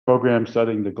program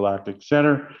studying the galactic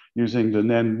center using the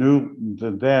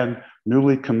then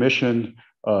newly commissioned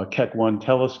Keck 1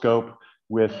 telescope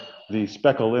with the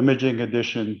speckle imaging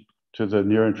addition to the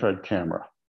near-infrared camera.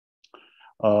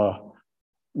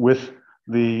 With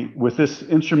this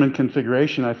instrument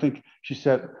configuration, I think she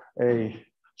set a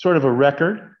sort of a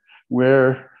record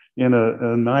where in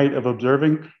a night of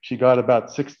observing, she got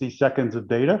about 60 seconds of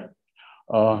data.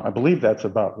 I believe that's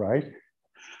about right.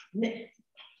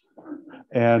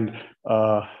 And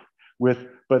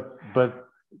but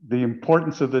the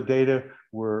importance of the data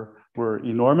were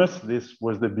enormous. This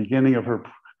was the beginning of her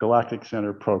Galactic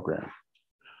Center program.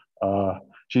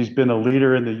 She's been a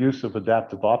leader in the use of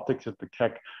adaptive optics at the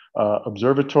Keck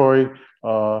Observatory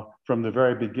from the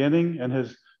very beginning, and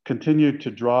has continued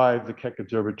to drive the Keck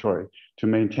Observatory to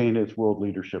maintain its world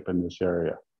leadership in this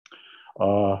area.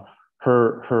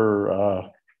 Her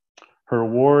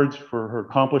awards for her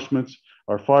accomplishments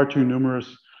are far too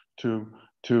numerous to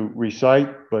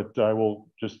recite, but I will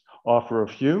just offer a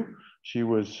few. She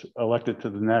was elected to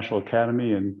the National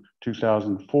Academy in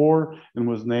 2004 and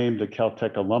was named a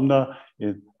Caltech alumna,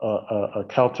 a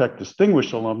Caltech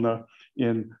Distinguished Alumna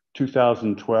in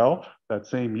 2012. That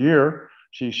same year,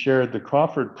 she shared the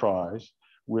Crawford Prize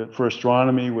for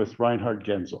astronomy with Reinhard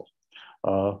Genzel.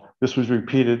 This was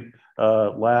repeated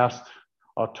last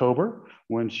October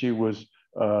when she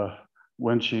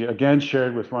again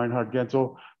shared with Reinhard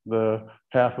Genzel the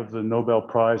half of the Nobel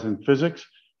Prize in Physics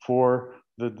for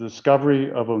the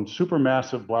discovery of a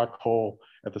supermassive black hole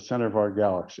at the center of our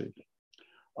galaxy.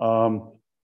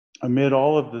 Amid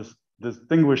all of this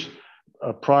distinguished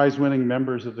prize-winning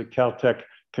members of the Caltech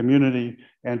community,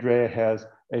 Andrea has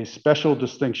a special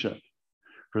distinction.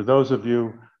 For those of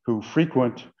you who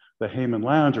frequent the Heyman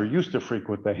Lounge or used to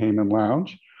frequent the Heyman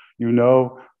Lounge, you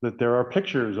know that there are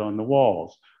pictures on the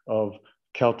walls of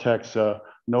Caltech's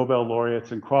Nobel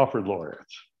laureates and Crawford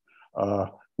laureates.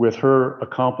 With her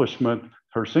accomplishment,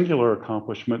 her singular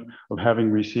accomplishment of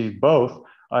having received both,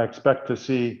 I expect to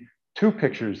see 2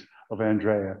 pictures of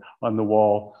Andrea on the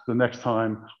wall the next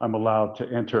time I'm allowed to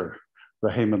enter the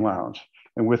Heyman Lounge.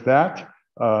 And with that,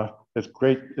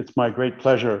 it's my great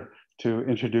pleasure to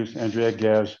introduce Andrea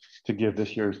Ghez to give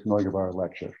this year's Neugebauer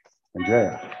lecture.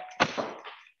 Andrea.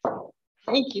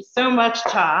 Thank you so much,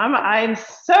 Tom. I'm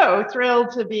so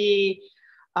thrilled to be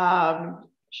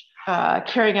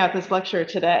carrying out this lecture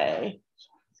today.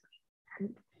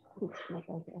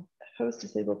 Host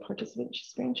disabled participant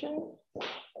screen share.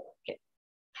 Okay.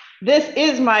 This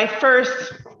is my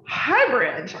first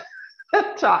hybrid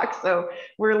talk, so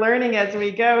we're learning as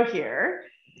we go here.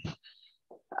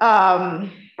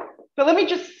 But let me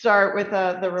just start with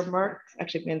the remarks.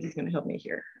 Actually, Manzi's going to help me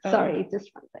here. Sorry, just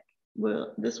one second.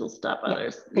 Well, this will stop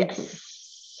others.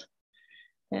 Yes.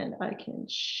 And I can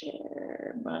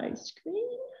share my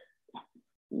screen.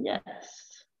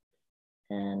 Yes.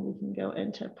 And we can go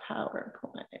into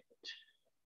PowerPoint.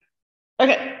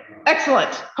 Okay,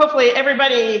 excellent. Hopefully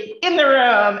everybody in the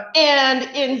room and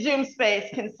in Zoom space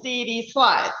can see these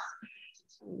slides.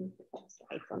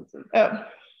 Oh.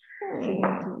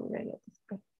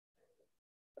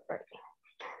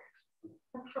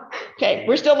 Okay,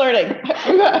 we're still learning.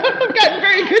 I've gotten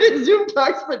very good at Zoom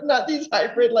talks, but not these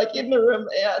hybrid, like in the room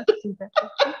and.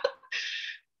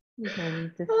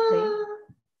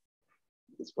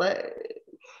 Display.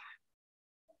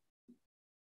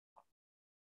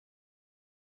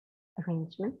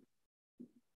 Arrangement.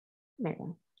 There.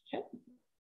 Okay.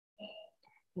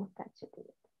 That should do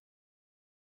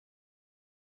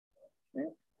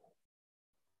it.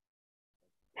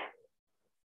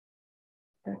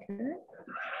 Okay.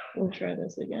 We'll try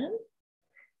this again.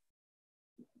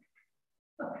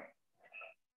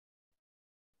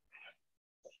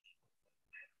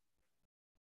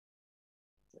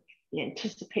 The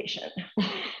anticipation.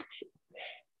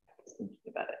 Thinking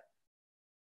about it.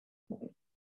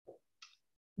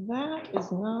 That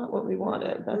is not what we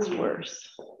wanted. That's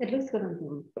worse. It looks good on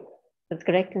Zoom. That's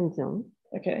correct on Zoom.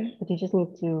 Okay. But you just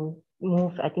need to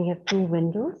move. I think you have 2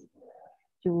 windows,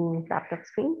 2 laptop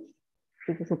screens.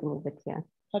 You just need to move it here.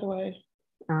 How do I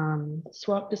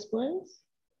swap displays?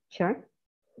 Sure.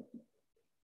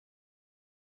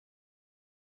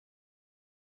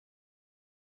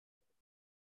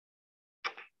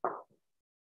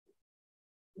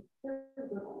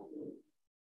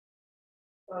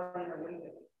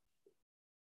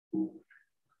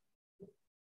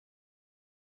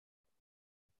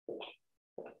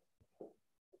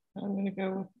 I'm going to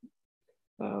go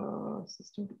with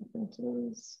system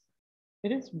preferences.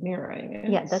 It is mirroring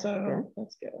it. Yeah, that's good.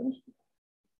 That's good.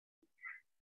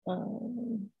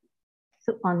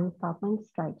 So on PowerPoint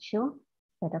slideshow,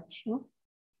 setup show.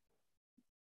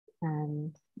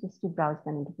 and just to browse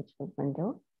an individual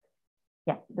window.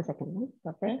 Yeah, the second one,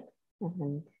 perfect.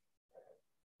 And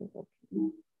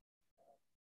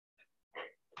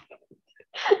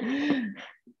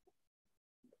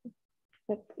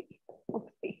let's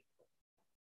see.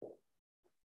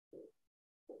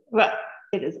 Well,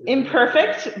 it is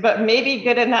imperfect, but maybe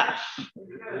good enough.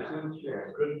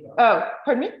 Oh,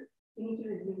 pardon me? You need to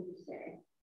resume sharing.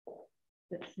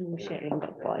 Let's Zoom sharing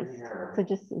that was. So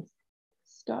just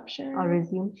stop sharing. Or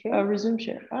resume share. Oh, resume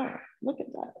share. Oh, look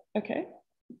at that. Okay.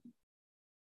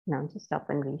 No, just stop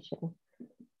and reshare.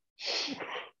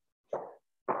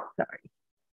 Sorry.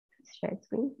 Share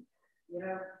screen.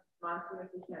 Yeah,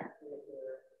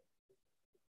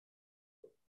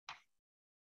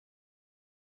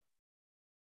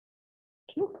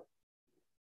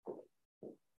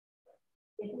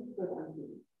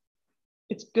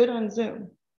 It's good on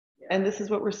Zoom. And this is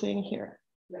what we're seeing here.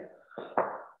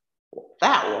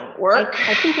 That won't work.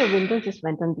 I think your window just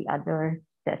went on the other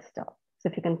desktop. So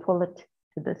if you can pull it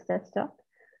to this desktop.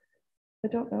 I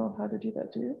don't know how to do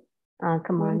that, do you?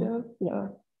 Command. Window. Yeah.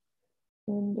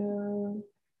 Window.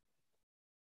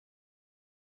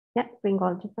 Yeah, bring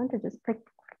all different. Just click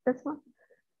this one.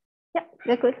 Yeah,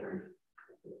 they're good.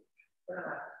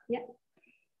 Yeah.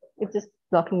 It's just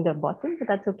blocking the bottom, but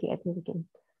that's okay. I think we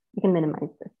can minimize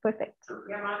this. Perfect.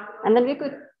 And then we're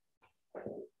good.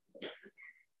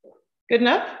 Good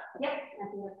enough? Yeah, I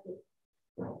think that's good.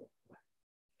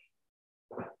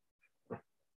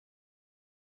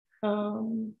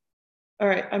 All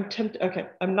right, I'm tempted. Okay,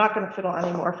 I'm not going to fiddle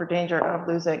anymore for danger of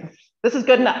losing. This is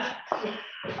good enough.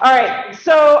 All right,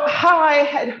 so how I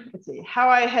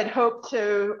had hoped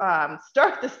to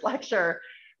start this lecture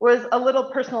was a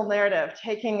little personal narrative,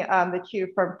 taking the cue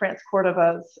from France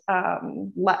Cordova's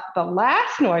the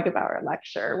last Neugebauer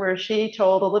lecture, where she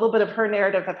told a little bit of her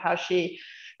narrative of how she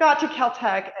got to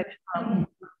Caltech and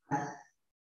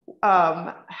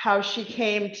how she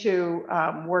came to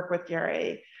work with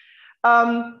Gary.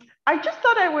 I just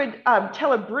thought I would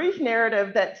tell a brief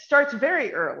narrative that starts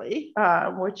very early,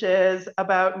 which is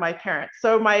about my parents.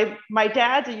 So my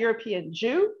dad's a European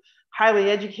Jew, highly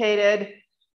educated,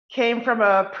 came from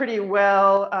a pretty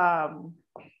wealthy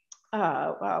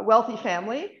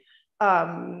family,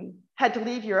 had to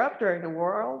leave Europe during the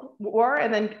war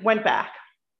and then went back.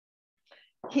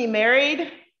 He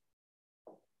married,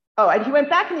 and he went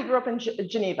back and he grew up in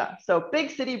Geneva. So big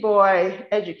city boy,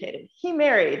 educated. He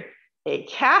married a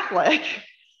Catholic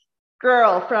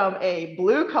girl from a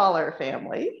blue collar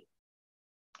family.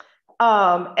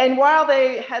 And while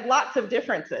they had lots of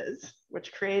differences,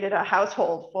 which created a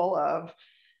household full of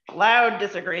loud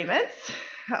disagreements,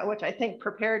 which I think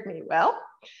prepared me well,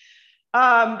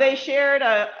 they shared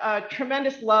a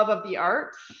tremendous love of the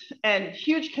arts and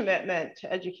huge commitment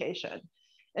to education.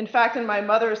 In fact, in my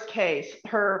mother's case,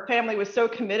 her family was so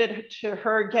committed to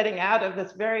her getting out of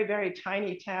this very, very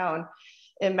tiny town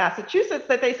in Massachusetts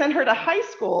that they sent her to high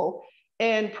school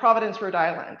in Providence, Rhode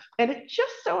Island. And it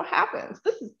just so happens,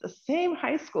 this is the same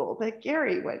high school that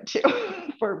Gary went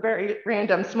to for very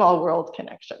random small world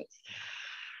connections.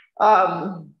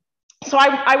 So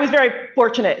I was very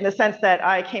fortunate in the sense that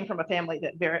I came from a family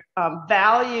that very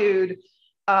valued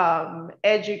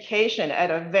education at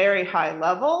a very high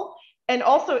level, and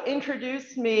also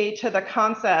introduced me to the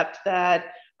concept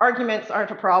that arguments aren't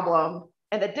a problem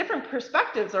and that different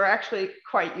perspectives are actually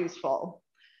quite useful.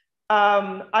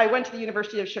 I went to the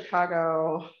University of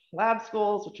Chicago lab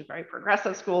schools, which is a very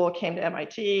progressive school, came to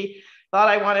MIT, thought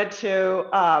I wanted to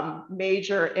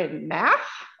major in math,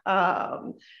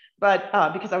 but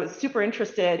because I was super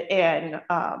interested in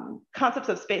concepts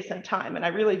of space and time, and I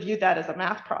really viewed that as a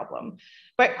math problem,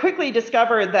 but quickly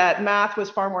discovered that math was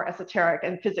far more esoteric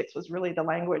and physics was really the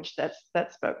language that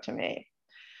spoke to me.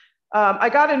 I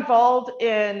got involved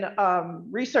in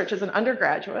research as an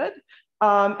undergraduate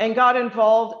and got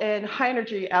involved in high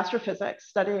energy astrophysics,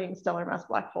 studying stellar mass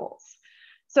black holes.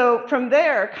 So from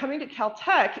there, coming to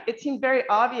Caltech, it seemed very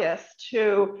obvious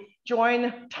to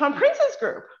join Tom Prince's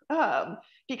group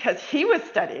because he was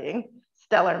studying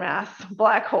stellar mass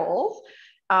black holes.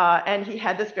 And he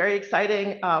had this very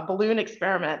exciting balloon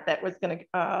experiment that was going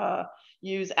to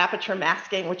use aperture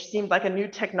masking, which seemed like a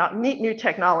neat new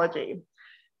technology.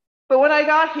 But when I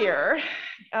got here,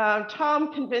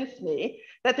 Tom convinced me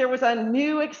that there was a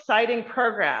new exciting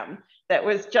program that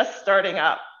was just starting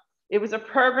up. It was a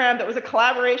program that was a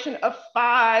collaboration of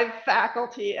 5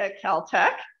 faculty at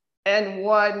Caltech and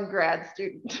 1 grad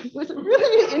student. It was a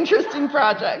really interesting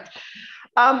project.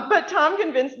 But Tom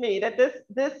convinced me that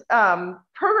this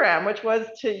program, which was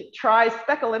to try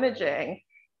speckle imaging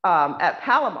at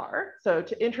Palomar. So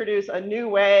to introduce a new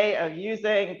way of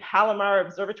using Palomar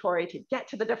Observatory to get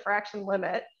to the diffraction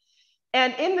limit.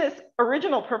 And in this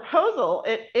original proposal,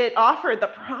 it offered the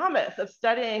promise of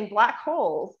studying black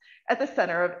holes at the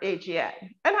center of AGN.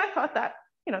 And I thought that,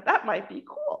 that might be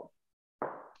cool.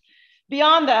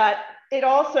 Beyond that, it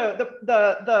also,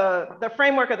 the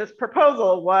framework of this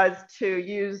proposal was to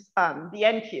use the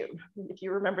N-cube, if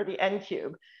you remember the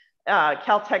N-cube,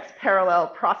 Caltech's parallel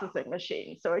processing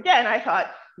machine. So again, I thought,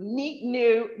 neat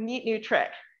new trick.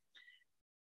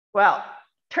 Well,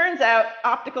 turns out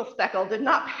optical speckle did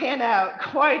not pan out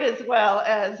quite as well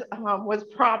as was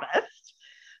promised.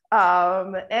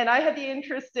 And I had the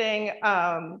interesting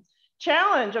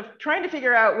challenge of trying to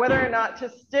figure out whether or not to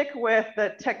stick with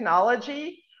the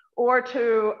technology or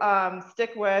to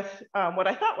stick with what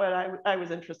I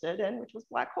was interested in, which was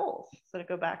black holes. So to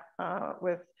go back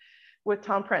with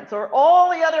Tom Prince, or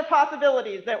all the other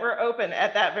possibilities that were open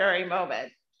at that very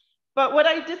moment. But what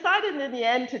I decided in the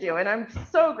end to do, and I'm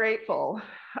so grateful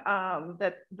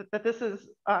that this is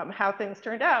how things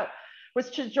turned out,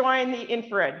 was to join the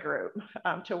infrared group,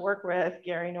 to work with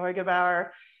Gary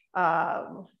Neugebauer,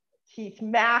 Keith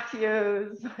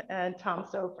Matthews, and Tom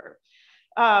Sofer.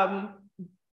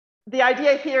 The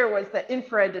idea here was that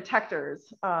infrared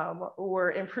detectors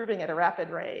were improving at a rapid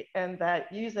rate, and that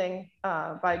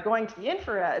by going to the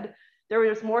infrared, there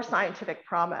was more scientific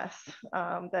promise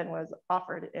than was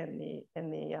offered in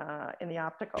the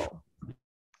optical.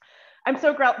 I'm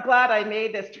so glad I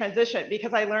made this transition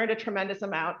because I learned a tremendous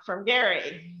amount from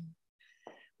Gary.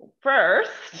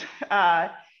 First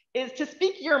is to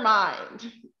speak your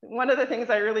mind. One of the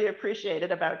things I really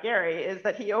appreciated about Gary is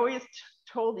that he always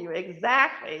told you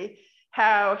exactly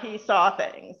how he saw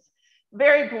things,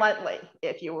 very bluntly.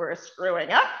 If you were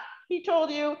screwing up, he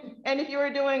told you, and if you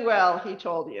were doing well, he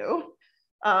told you.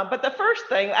 But the first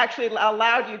thing actually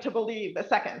allowed you to believe the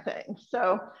second thing.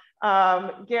 So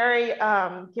Gary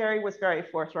was very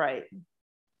forthright.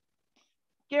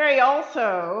 Gary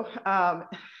also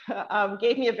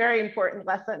gave me a very important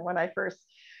lesson when I first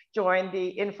joined the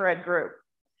infrared group.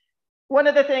 One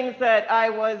of the things that I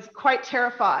was quite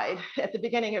terrified at the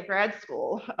beginning of grad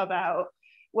school about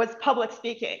was public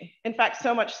speaking. In fact,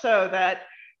 so much so that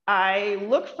I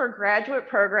looked for graduate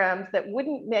programs that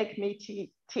wouldn't make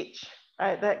me teach,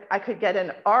 that I could get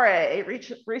an RA,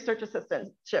 research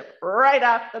assistantship, right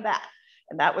off the bat.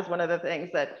 And that was one of the things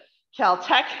that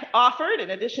Caltech offered, in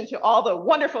addition to all the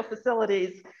wonderful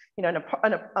facilities, an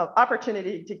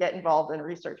opportunity to get involved in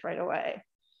research right away.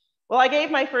 Well, I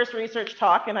gave my first research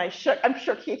talk and I shook, I'm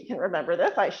sure Keith can remember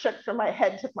this, I shook from my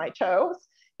head to my toes.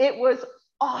 It was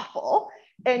awful.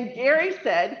 And Gary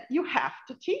said, you have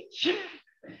to teach.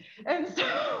 And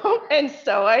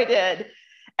so I did.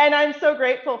 And I'm so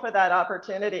grateful for that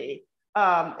opportunity.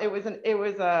 It was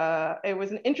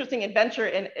an interesting adventure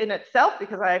in itself,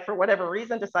 because I, for whatever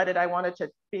reason, decided I wanted to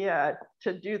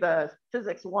do the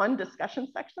Physics 1 discussion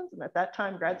sections. And at that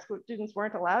time, grad school students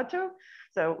weren't allowed to.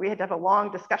 So we had to have a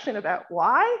long discussion about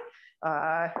why,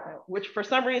 which for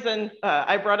some reason,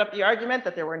 I brought up the argument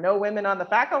that there were no women on the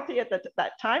faculty at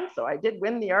that time. So I did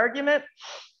win the argument.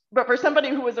 But for somebody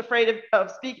who was afraid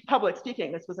of public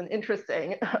speaking, this was an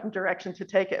interesting direction to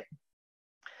take it.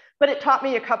 But it taught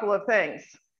me a couple of things.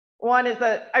 One is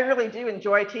that I really do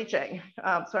enjoy teaching.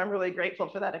 So I'm really grateful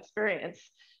for that experience.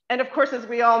 And of course, as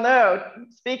we all know,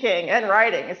 speaking and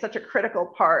writing is such a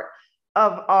critical part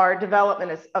of our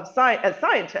development as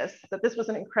scientists, that this was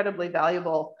an incredibly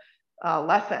valuable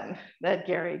lesson that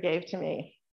Gary gave to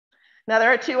me. Now,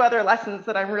 there are two other lessons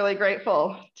that I'm really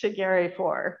grateful to Gary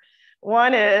for.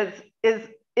 One is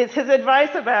his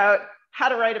advice about how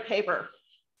to write a paper.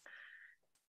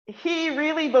 He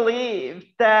really believed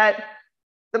that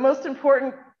the most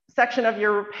important section of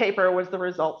your paper was the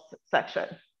results section.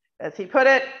 As he put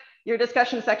it, your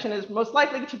discussion section is most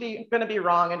likely going to be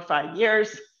wrong in 5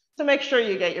 years, so make sure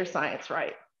you get your science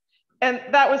right. And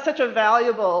that was such a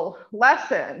valuable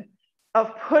lesson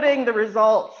of putting the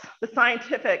results, the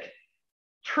scientific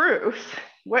truth,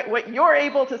 what you're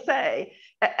able to say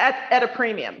at a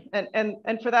premium.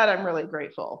 And for that, I'm really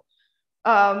grateful.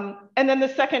 And then the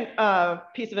second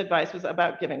piece of advice was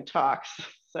about giving talks.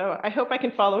 So I hope I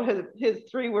can follow his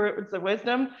 3 words of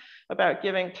wisdom about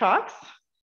giving talks.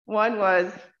 One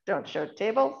was, don't show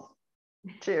tables.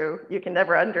 2, you can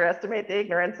never underestimate the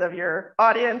ignorance of your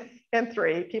audience. And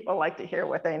 3, people like to hear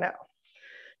what they know.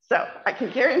 So I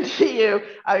can guarantee you,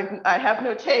 I have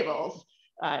no tables,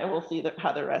 and we'll see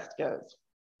how the rest goes.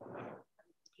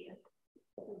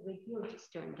 The video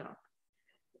just turned off.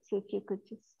 So if you could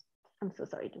just, I'm so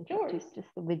sorry to interrupt, just the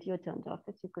video turned off.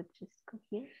 If you could just go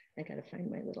here. I gotta find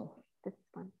my little. This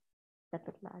one. That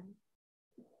little arrow.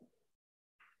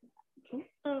 Okay.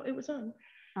 Oh, it was on.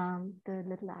 The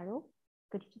little arrow.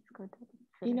 Could you just go to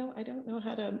You know, I don't know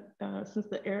how to, since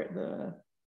the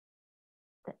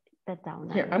that down.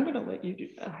 Here, I'm going to let you do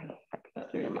that. Sorry.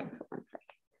 There you go. 1 second.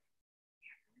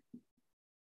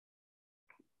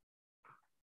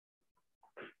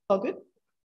 All good?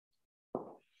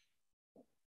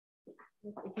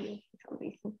 For some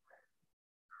reason.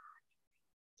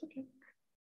 It's okay.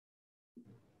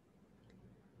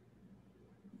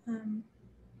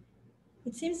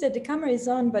 It seems that the camera is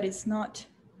on, but it's not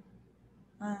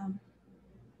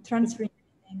transferring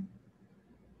anything.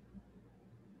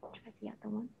 Try the other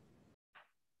one.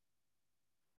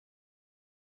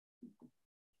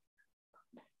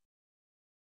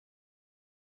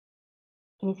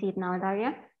 Can you see it now,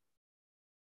 Daria?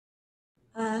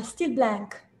 Still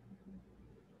blank.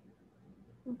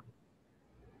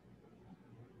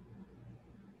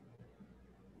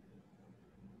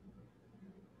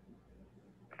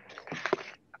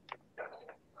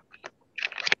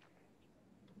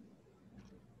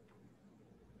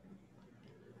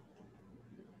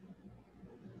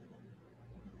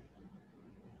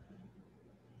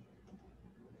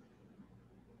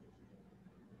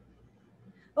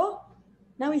 Oh,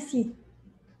 now we see.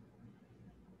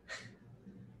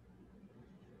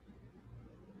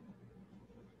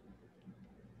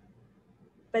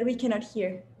 But we cannot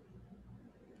hear.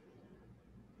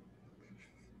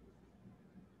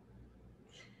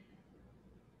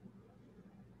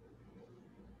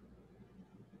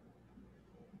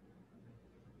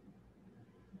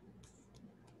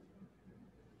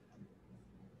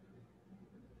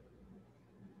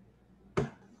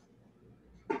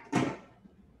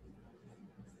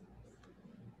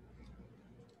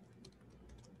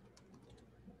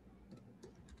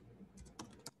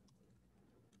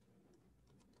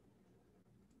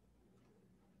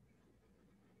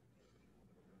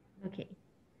 Okay.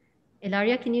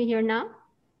 Ilaria, can you hear now?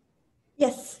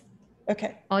 Yes.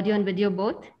 Okay. Audio and video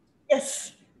both?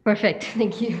 Yes. Perfect.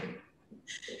 Thank you.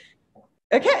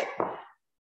 Okay.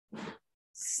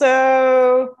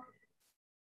 So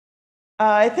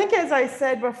I think, as I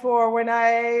said before, when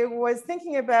I was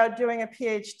thinking about doing a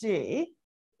PhD,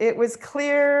 it was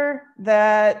clear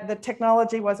that the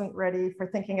technology wasn't ready for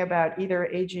thinking about either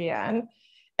AGN.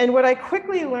 And what I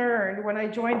quickly learned when I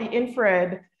joined the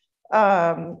infrared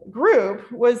group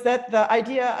was that the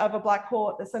idea of a black hole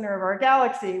at the center of our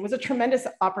galaxy was a tremendous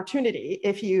opportunity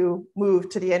if you move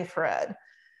to the infrared.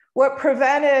 What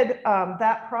prevented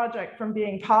that project from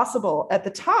being possible at the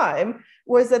time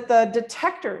was that the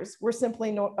detectors were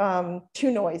simply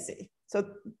too noisy. So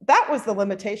that was the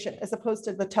limitation, as opposed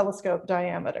to the telescope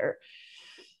diameter.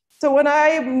 So when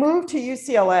I moved to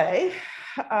UCLA,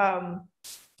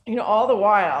 you know, all the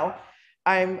while,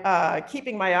 I'm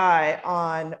keeping my eye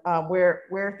on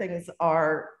where things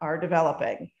are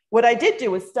developing. What I did do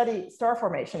was study star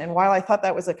formation. And while I thought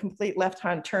that was a complete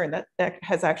left-hand turn, that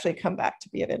has actually come back to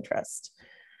be of interest.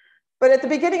 But at the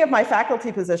beginning of my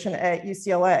faculty position at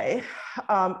UCLA,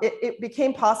 it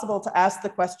became possible to ask the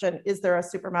question, is there a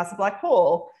supermassive black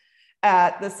hole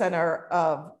at the center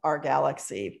of our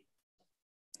galaxy?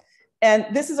 And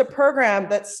this is a program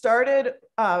that started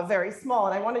very small.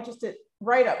 And I wanted just to,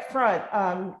 right up front,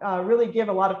 really give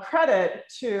a lot of credit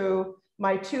to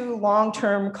my two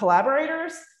long-term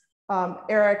collaborators,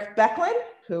 Eric Becklin,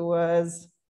 who was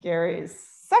Gary's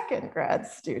second grad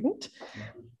student.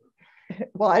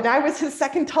 Well, and I was his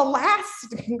second to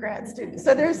last grad student.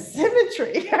 So there's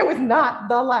symmetry. I was not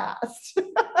the last.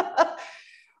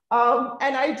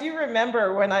 And I do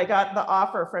remember when I got the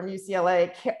offer from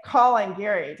UCLA, calling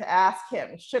Gary to ask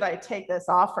him, should I take this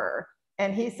offer?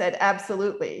 And he said,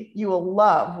 absolutely, you will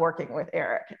love working with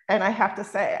Eric. And I have to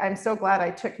say, I'm so glad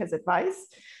I took his advice,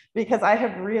 because I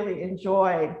have really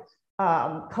enjoyed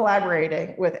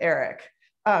collaborating with Eric.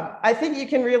 I think you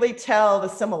can really tell the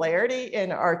similarity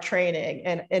in our training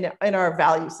and in our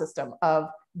value system of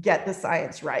get the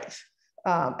science right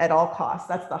at all costs.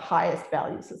 That's the highest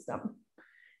value system.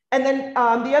 And then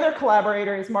the other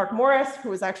collaborator is Mark Morris, who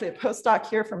was actually a postdoc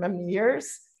here for many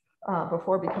years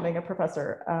before becoming a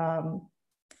professor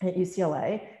at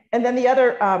UCLA. And then the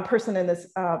other person in this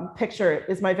picture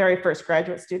is my very first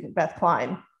graduate student, Beth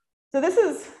Klein. So this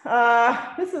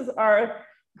is our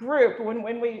group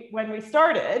when we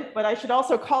started, but I should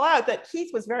also call out that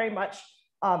Keith was very much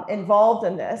involved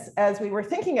in this as we were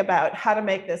thinking about how to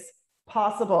make this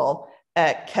possible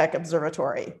at Keck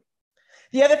Observatory.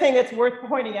 The other thing that's worth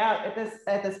pointing out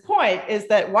at this point is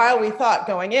that while we thought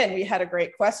going in we had a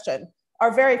great question,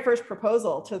 our very first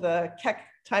proposal to the Keck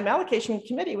Time Allocation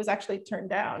Committee was actually turned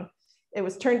down. It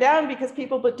was turned down because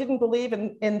people didn't believe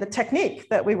in the technique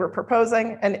that we were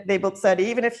proposing. And they both said,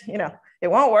 even if it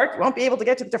won't work, you won't be able to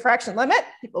get to the diffraction limit.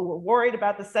 People were worried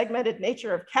about the segmented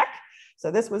nature of Keck.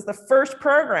 So this was the first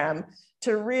program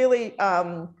to really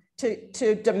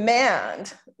to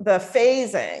demand the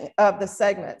phasing of the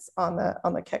segments on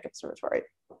the Keck Observatory.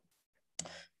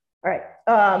 All right,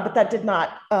 but that did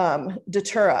not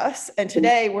deter us. And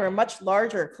today we're a much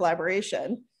larger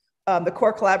collaboration. The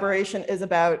core collaboration is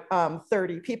about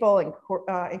 30 people,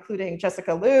 including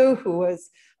Jessica Liu, who was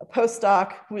a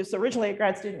postdoc, who was originally a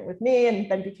grad student with me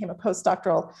and then became a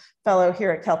postdoctoral fellow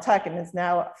here at Caltech and is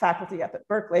now faculty up at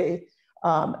Berkeley,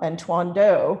 and Tuan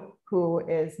Do, who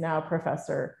is now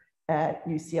professor at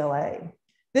UCLA.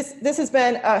 This has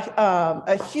been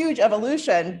a huge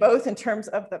evolution, both in terms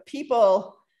of the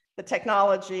people, the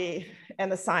technology, and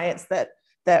the science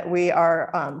that we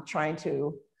are trying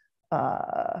to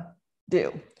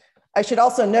do. I should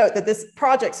also note that this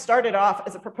project started off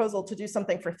as a proposal to do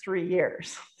something for 3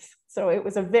 years. So it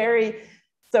was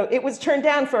it was turned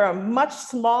down for a much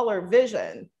smaller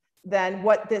vision than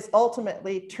what this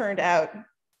ultimately turned out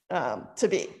to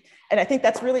be. And I think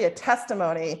that's really a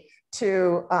testimony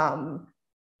to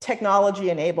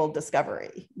technology-enabled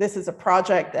discovery. This is a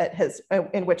project that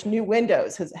in which new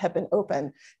windows have been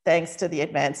opened thanks to the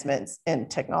advancements in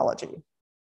technology.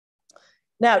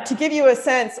 Now, to give you a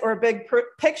sense or a big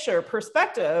picture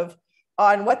perspective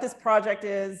on what this project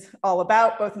is all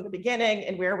about, both in the beginning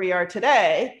and where we are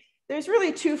today, there's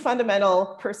really two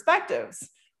fundamental perspectives.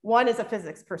 One is a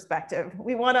physics perspective.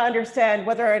 We want to understand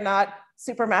whether or not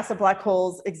supermassive black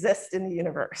holes exist in the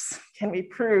universe. Can we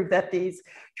prove that these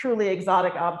truly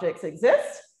exotic objects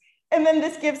exist? And then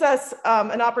this gives us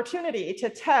an opportunity to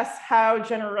test how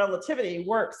general relativity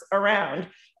works around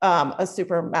a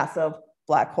supermassive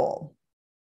black hole.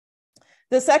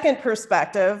 The second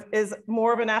perspective is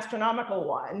more of an astronomical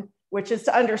one, which is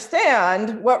to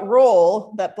understand what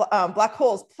role that black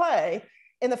holes play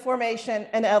in the formation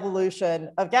and evolution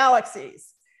of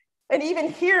galaxies. And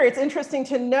even here, it's interesting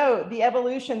to note the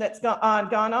evolution that's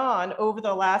gone on over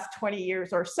the last 20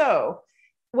 years or so.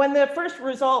 When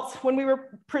we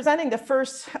were presenting the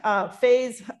first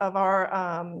phase of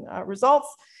our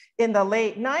results in the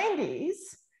late 90s,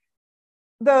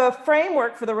 the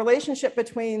framework for the relationship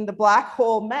between the black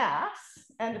hole mass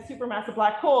and the supermassive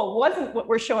black hole wasn't what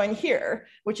we're showing here,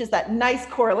 which is that nice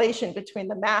correlation between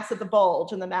the mass of the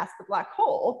bulge and the mass of the black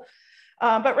hole.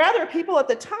 But rather, people at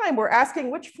the time were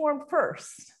asking which formed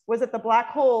first. Was it the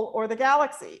black hole or the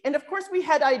galaxy? And of course, we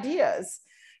had ideas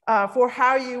for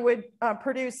how you would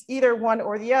produce either one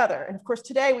or the other. And of course,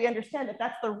 today we understand that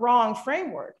that's the wrong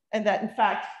framework, and that in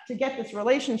fact, to get this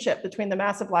relationship between the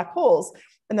mass of black holes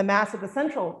and the mass of the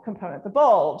central component, the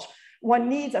bulge, one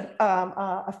needs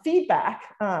a feedback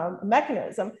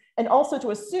mechanism, and also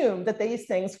to assume that these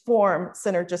things form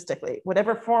synergistically.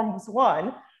 Whatever forms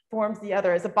one forms the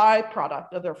other as a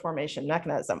byproduct of their formation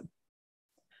mechanism.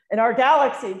 And our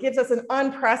galaxy gives us an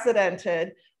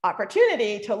unprecedented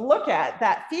opportunity to look at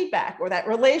that feedback or that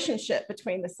relationship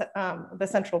between the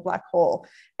central black hole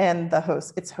and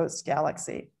its host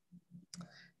galaxy.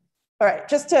 All right,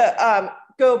 just to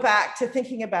go back to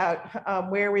thinking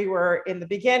about where we were in the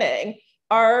beginning,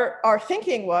 our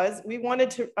thinking was we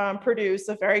wanted to produce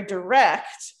a very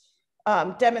direct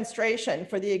demonstration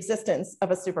for the existence of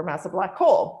a supermassive black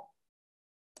hole.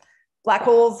 Black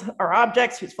holes are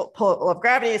objects whose pull of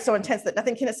gravity is so intense that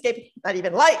nothing can escape, not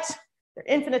even light. They're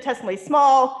infinitesimally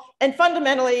small, and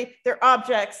fundamentally, they're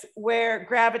objects where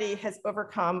gravity has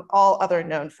overcome all other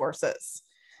known forces.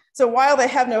 So while they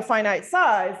have no finite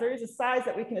size, there is a size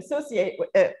that we can associate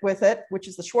with it, which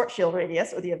is the Schwarzschild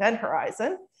radius or the event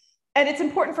horizon. And it's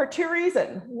important for two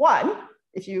reasons. One,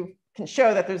 if you can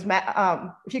show that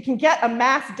if you can get a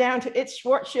mass down to its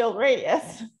Schwarzschild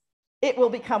radius, it will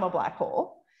become a black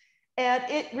hole. And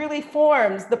it really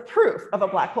forms the proof of a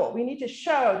black hole. We need to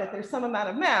show that there's some amount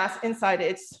of mass inside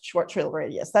its Schwarzschild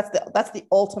radius. That's the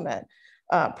ultimate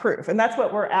proof. And that's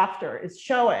what we're after, is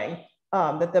showing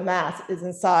that the mass is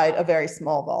inside a very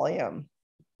small volume.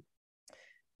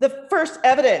 The first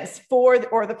evidence or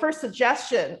the first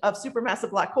suggestion of supermassive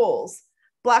black holes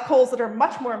that are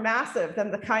much more massive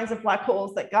than the kinds of black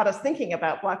holes that got us thinking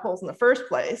about black holes in the first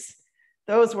place,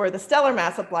 those were the stellar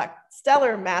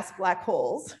mass black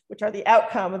holes, which are the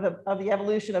outcome of the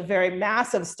evolution of very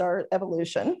massive star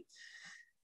evolution.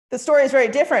 The story is very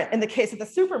different in the case of the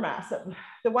supermassive,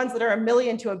 the ones that are 1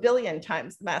 million to 1 billion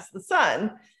times the mass of the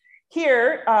sun.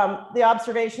 Here, the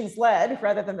observations led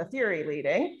rather than the theory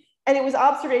leading. And it was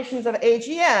observations of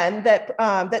AGN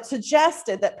that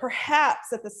suggested that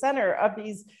perhaps at the center of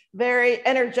these very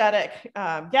energetic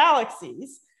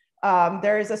galaxies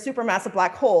there is a supermassive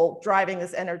black hole driving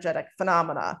this energetic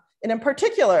phenomena. And in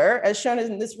particular, as shown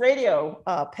in this radio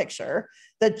picture,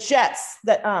 the jets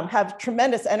that have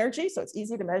tremendous energy, so it's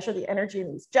easy to measure the energy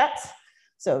in these jets.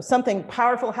 So something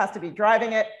powerful has to be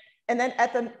driving it. And then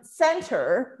at the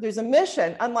center, there's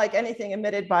emission, unlike anything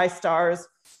emitted by stars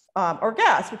or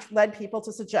gas, which led people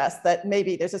to suggest that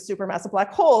maybe there's a supermassive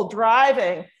black hole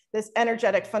driving this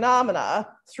energetic phenomena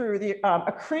through the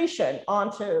accretion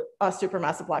onto a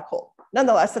supermassive black hole.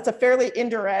 Nonetheless, that's a fairly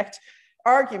indirect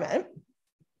argument.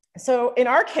 So in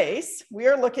our case, we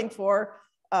are looking for,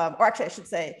 or actually I should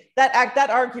say, that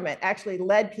argument actually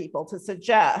led people to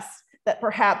suggest that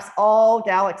perhaps all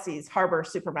galaxies harbor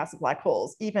supermassive black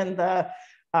holes, even the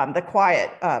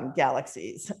quiet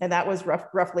galaxies. And that was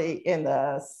roughly in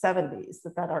the 70s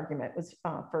that argument was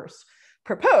first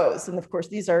proposed. And of course,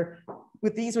 these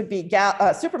would be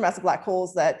supermassive black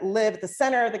holes that live at the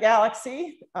center of the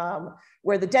galaxy,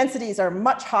 where the densities are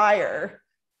much higher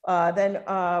than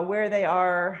where they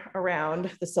are around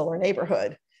the solar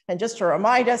neighborhood. And just to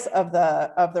remind us of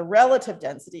the relative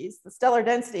densities, the stellar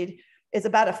density is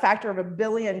about a factor of 1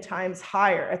 billion times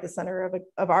higher at the center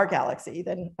of our galaxy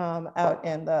than out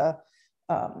in the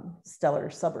stellar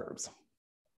suburbs.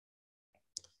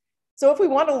 So if we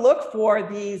want to look for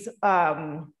these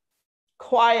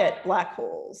quiet black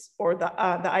holes, or the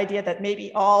idea that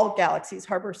maybe all galaxies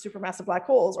harbor supermassive black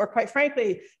holes, or quite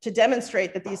frankly, to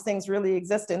demonstrate that these things really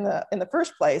exist in the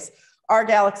first place, our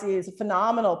galaxy is a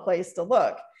phenomenal place to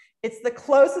look. It's the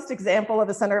closest example of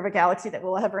the center of a galaxy that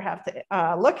we'll ever have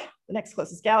to look. The next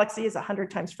closest galaxy is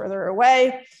 100 times further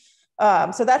away.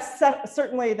 So that's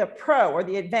certainly the pro, or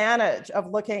the advantage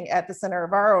of looking at the center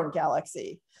of our own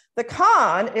galaxy. The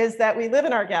con is that we live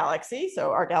in our galaxy.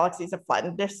 So our galaxy is a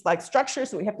flattened disk-like structure.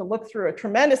 So we have to look through a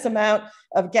tremendous amount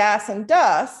of gas and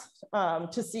dust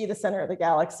to see the center of the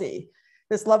galaxy.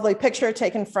 This lovely picture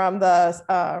taken from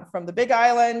the Big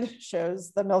Island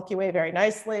shows the Milky Way very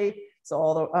nicely.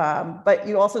 So but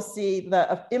you also see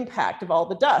the impact of all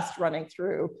the dust running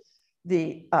through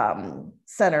the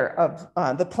center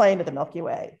of the plane of the Milky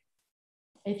Way.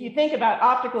 If you think about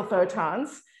optical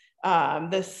photons,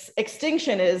 this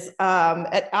extinction is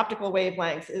at optical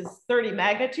wavelengths is 30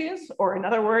 magnitudes, or in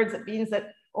other words, it means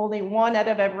that only 1 out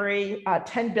of every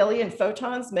 10 billion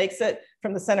photons makes it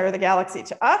from the center of the galaxy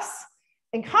to us.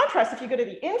 In contrast, if you go to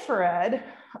the infrared,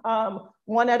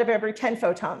 1 out of every 10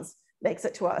 photons makes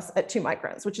it to us at 2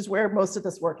 microns, which is where most of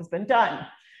this work has been done.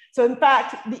 So in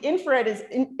fact, the infrared is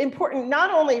important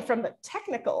not only from the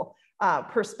technical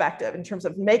perspective in terms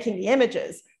of making the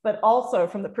images, but also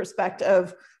from the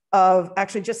perspective of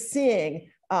actually just seeing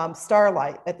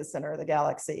starlight at the center of the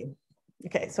galaxy.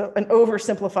 Okay, so an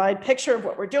oversimplified picture of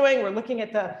what we're doing. We're looking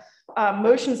at the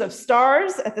motions of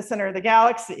stars at the center of the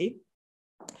galaxy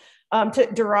to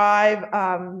derive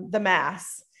the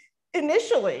mass.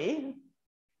 Initially,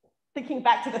 thinking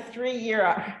back to the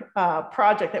 3-year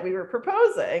project that we were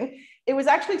proposing, it was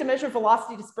actually to measure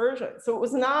velocity dispersion. So it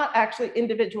was not actually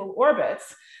individual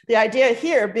orbits. The idea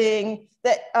here being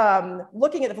that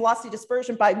looking at the velocity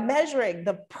dispersion by measuring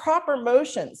the proper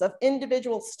motions of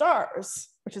individual stars,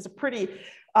 which is a pretty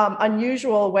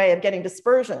unusual way of getting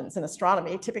dispersions in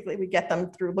astronomy. Typically, we get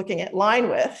them through looking at line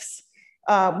widths.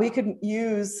 We could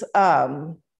use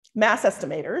mass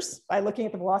estimators by looking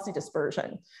at the velocity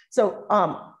dispersion. So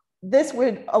this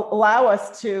would allow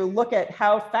us to look at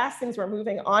how fast things were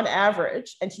moving on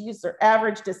average and to use their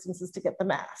average distances to get the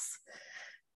mass.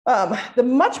 The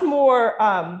much more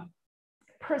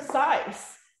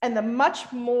precise and the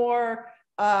much more,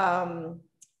 the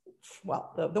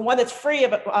one that's free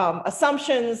of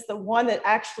assumptions, the one that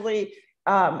actually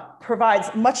provides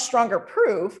much stronger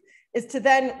proof is to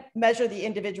then measure the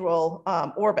individual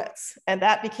orbits. And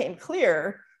that became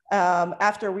clear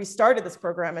after we started this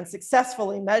program and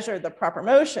successfully measured the proper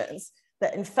motions,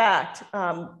 that in fact,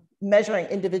 measuring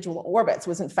individual orbits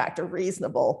was in fact a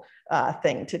reasonable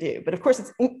thing to do. But of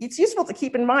course, it's useful to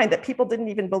keep in mind that people didn't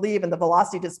even believe in the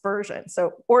velocity dispersion.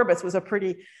 So orbits was a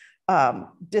pretty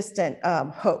distant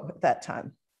hope at that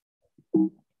time.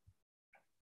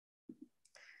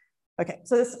 Okay,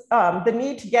 so this, the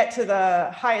need to get to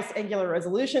the highest angular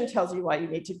resolution tells you why you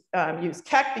need to use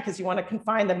Keck, because you want to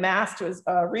confine the mass to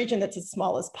a region that's as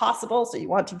small as possible. So you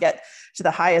want to get to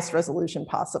the highest resolution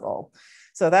possible.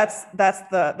 So that's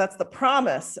the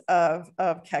promise of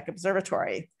Keck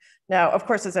Observatory. Now, of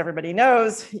course, as everybody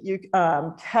knows,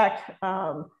 Keck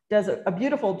does a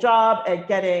beautiful job at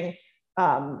getting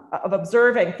of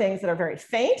observing things that are very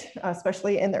faint,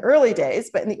 especially in the early days.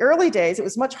 But in the early days, it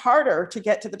was much harder to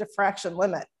get to the diffraction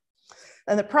limit.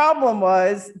 And the problem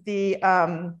was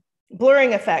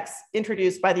blurring effects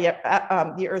introduced by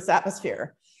the Earth's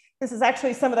atmosphere. This is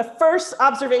actually some of the first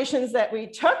observations that we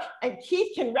took, and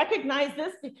Keith can recognize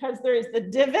this because there is the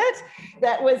divot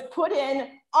that was put in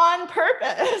on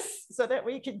purpose so that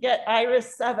we could get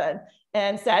Iris 7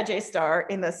 and Sagittarius star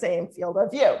in the same field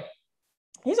of view.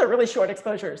 These are really short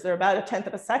exposures. They're about 1/10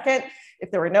 of a second.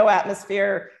 If there were no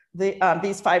atmosphere,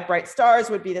 these 5 bright stars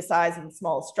would be the size of the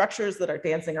small structures that are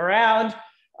dancing around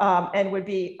and would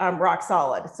be rock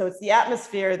solid. So it's the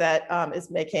atmosphere that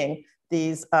is making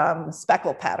these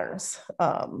speckle patterns.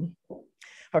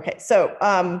 Okay, so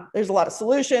there's a lot of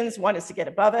solutions. One is to get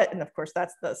above it. And of course,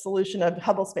 that's the solution of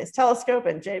Hubble Space Telescope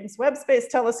and James Webb Space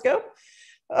Telescope.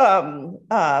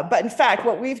 But in fact,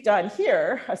 what we've done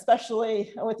here,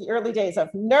 especially with the early days of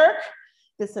NERC,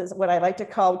 this is what I like to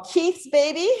call Keith's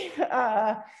baby,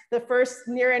 the first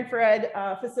near-infrared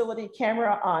facility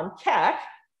camera on Keck.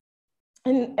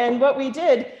 And what we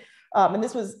did, and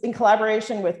this was in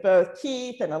collaboration with both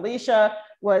Keith and Alicia,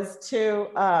 was to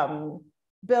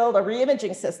build a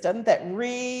re-imaging system that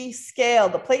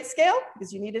rescaled the plate scale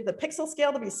because you needed the pixel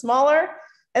scale to be smaller.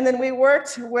 And then we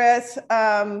worked with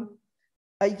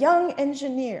a young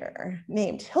engineer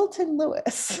named Hilton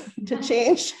Lewis to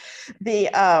change the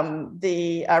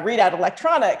readout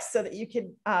electronics so that you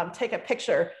could take a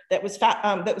picture that was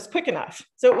quick enough.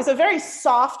 So it was a very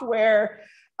software.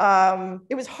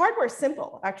 It was hardware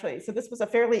simple, actually. So this was a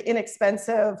fairly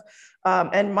inexpensive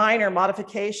and minor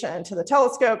modification to the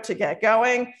telescope to get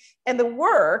going. And the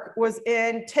work was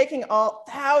in taking all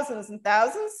thousands and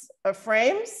thousands of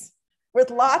frames with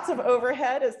lots of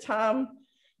overhead, as Tom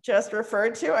just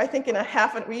referred to. I think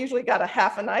we usually got a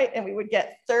half a night and we would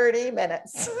get 30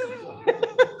 minutes,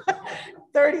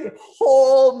 30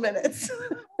 whole minutes.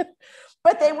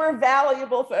 But they were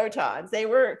valuable photons. They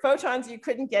were photons you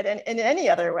couldn't get in any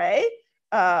other way.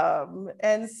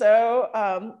 And so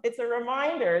it's a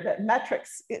reminder that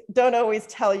metrics don't always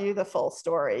tell you the full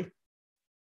story.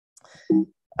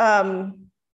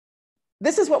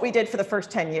 This is what we did for the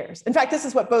first 10 years. In fact, this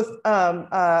is what both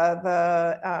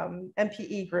the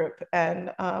MPE group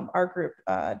and our group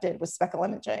did with speckle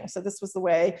imaging. So this was the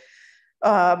way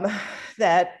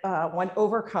that one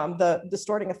overcome the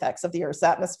distorting effects of the Earth's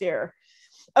atmosphere.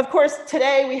 Of course,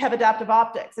 today we have adaptive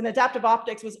optics, and adaptive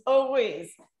optics was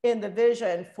always in the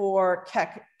vision for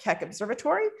Keck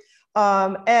Observatory.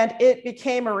 And it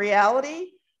became a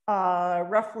reality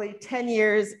roughly 10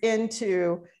 years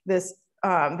into this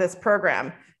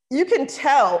program. You can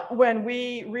tell when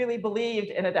we really believed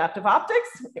in adaptive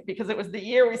optics because it was the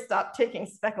year we stopped taking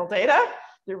speckle data.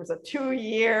 There was a 2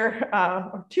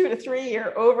 to 3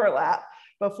 year overlap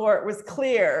before it was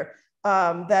clear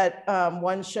that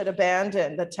one should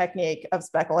abandon the technique of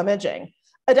speckle imaging.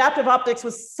 Adaptive optics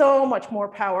was so much more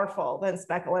powerful than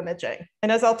speckle imaging.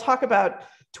 And as I'll talk about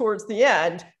towards the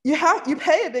end, you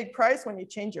pay a big price when you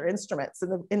change your instruments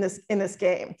in this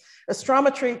game.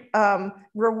 Astrometry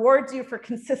rewards you for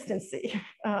consistency.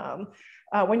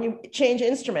 When you change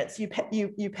instruments, you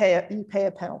pay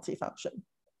a penalty function.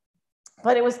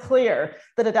 But it was clear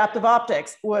that adaptive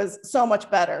optics was so much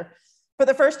better. For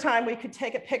the first time, we could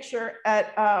take a picture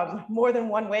at more than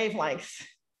one wavelength.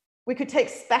 We could take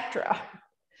spectra.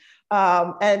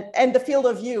 And the field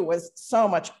of view was so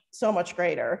much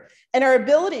greater. And our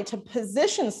ability to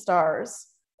position stars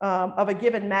of a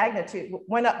given magnitude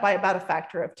went up by about a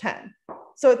factor of 10.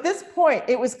 So at this point,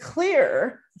 it was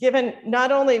clear, given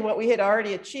not only what we had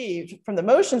already achieved from the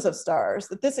motions of stars,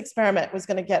 that this experiment was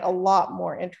going to get a lot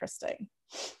more interesting.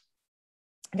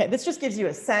 Okay, this just gives you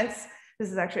a sense.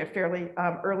 This is actually a fairly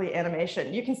early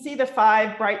animation. You can see the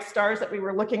 5 bright stars that we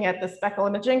were looking at the speckle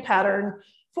imaging pattern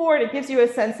for. It gives you a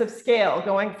sense of scale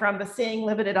going from the seeing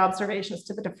limited observations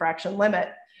to the diffraction limit.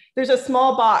 There's a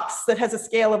small box that has a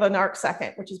scale of an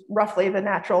arcsecond, which is roughly the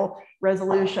natural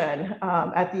resolution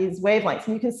at these wavelengths.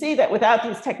 And you can see that without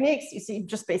these techniques, you see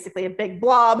just basically a big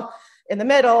blob in the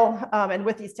middle. And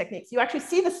with these techniques, you actually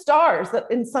see the stars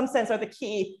that in some sense are the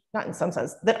key, not in some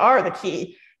sense, that are the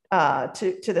key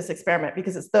to this experiment,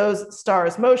 because it's those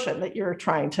stars' motion that you're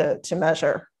trying to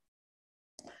measure.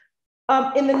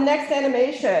 In the next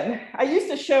animation, I used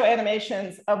to show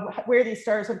animations of where these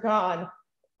stars have gone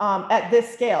at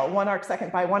this scale, 1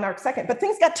 arcsecond by 1 arcsecond, but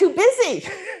things got too busy.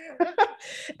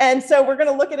 And so we're going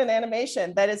to look at an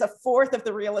animation that is 1/4 of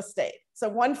the real estate. So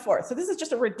 1/4. So this is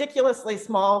just a ridiculously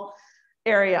small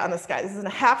area on the sky. This is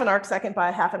 1/2 an arcsecond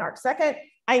by 1/2 an arcsecond.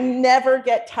 I never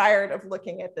get tired of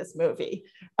looking at this movie.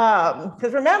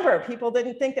 Because remember, people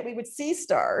didn't think that we would see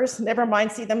stars, never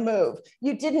mind see them move.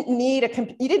 You didn't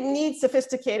need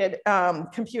sophisticated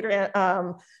computer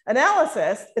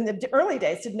analysis in the early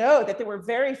days to know that there were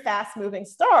very fast moving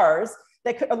stars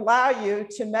that could allow you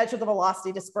to measure the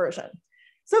velocity dispersion.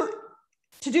 So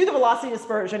to do the velocity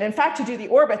dispersion, in fact, to do the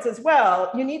orbits as well,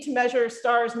 you need to measure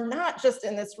stars not just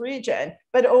in this region,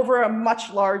 but over a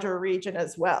much larger region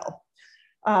as well.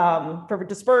 For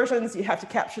dispersions, you have to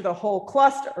capture the whole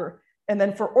cluster. And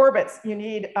then for orbits, you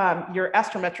need your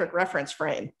astrometric reference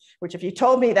frame, which if you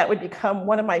told me that would become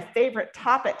one of my favorite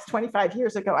topics 25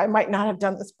 years ago, I might not have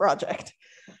done this project.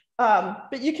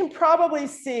 But you can probably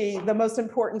see the most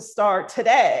important star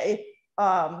today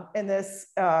in this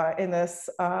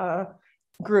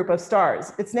group of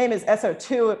stars. Its name is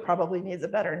SO2. It probably needs a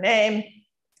better name.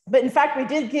 But in fact, we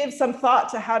did give some thought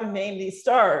to how to name these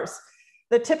stars.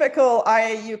 The typical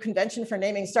IAU convention for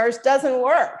naming stars doesn't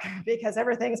work because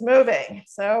everything's moving.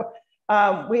 So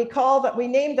we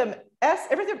named them S.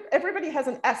 Everybody has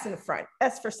an S in front.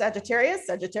 S for Sagittarius.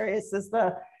 Sagittarius is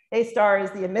A star is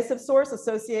the emissive source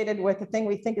associated with the thing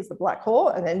we think is the black hole,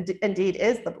 and indeed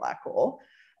is the black hole.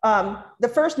 The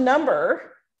first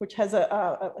number, which has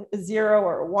a 0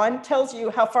 or a 1, tells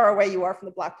you how far away you are from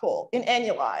the black hole in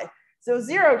annuli. So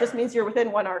 0 just means you're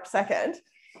within 1 arc second.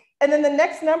 And then the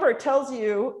next number tells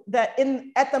you that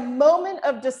at the moment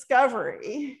of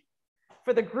discovery,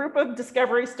 for the group of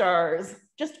discovery stars,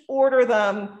 just order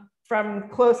them from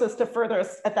closest to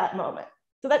furthest at that moment.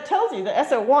 So that tells you that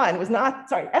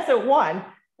SO1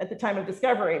 at the time of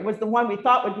discovery was the one we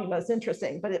thought would be most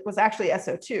interesting, but it was actually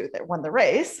SO2 that won the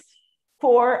race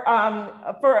for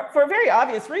a very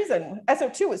obvious reason.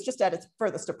 SO2 was just at its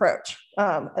furthest approach,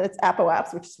 at its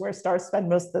apoapse, which is where stars spend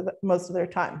most of their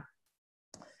time.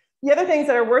 The other things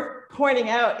that are worth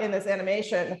pointing out in this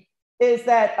animation is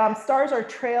that stars are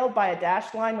trailed by a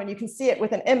dashed line when you can see it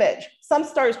with an image. Some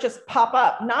stars just pop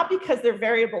up, not because they're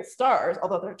variable stars,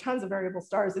 although there are tons of variable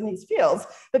stars in these fields,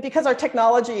 but because our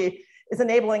technology is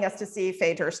enabling us to see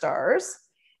fainter stars.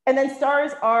 And then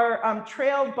stars are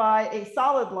trailed by a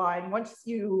solid line once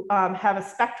you have a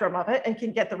spectrum of it and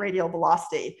can get the radial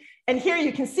velocity. And here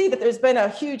you can see that there's been a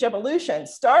huge evolution,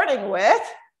 starting with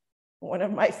one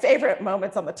of my favorite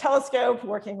moments on the telescope,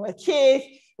 working with Keith,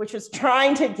 which was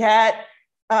trying to get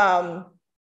a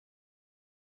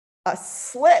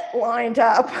slit lined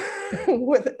up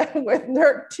with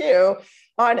NERC2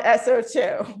 on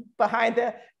SO2 behind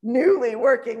the newly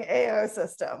working AO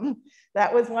system.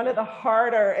 That was one of the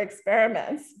harder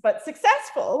experiments, but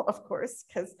successful, of course,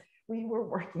 because we were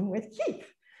working with Keith.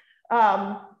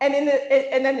 And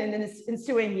then in the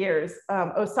ensuing years,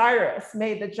 OSIRIS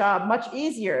made the job much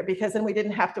easier because then we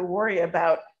didn't have to worry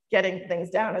about getting things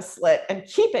down a slit and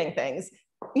keeping things,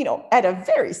 at a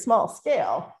very small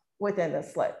scale within the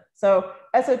slit. So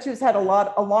SO2's had a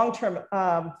long-term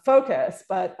focus,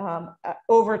 but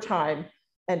over time,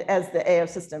 and as the AO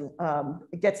system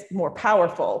gets more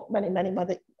powerful, many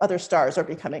other stars are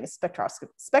becoming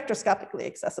spectroscopically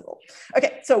accessible.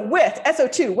 Okay, so with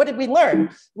SO2, what did we learn?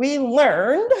 We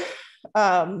learned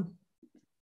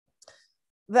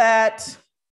that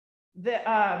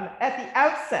at the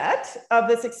outset of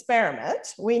this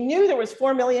experiment, we knew there was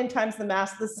 4 million times the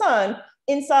mass of the sun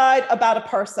inside about a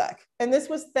parsec. And this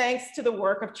was thanks to the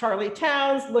work of Charlie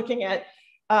Towns looking at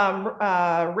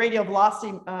radial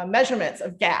velocity measurements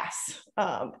of gas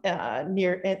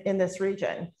in this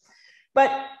region.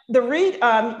 But the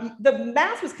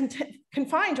mass was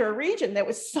confined to a region that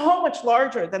was so much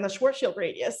larger than the Schwarzschild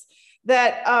radius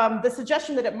that the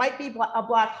suggestion that it might be a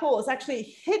black hole is actually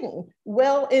hidden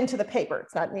well into the paper.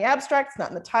 It's not in the abstract, it's not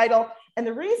in the title. And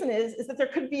the reason is that there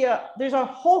could be there's a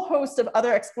whole host of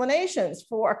other explanations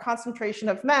for a concentration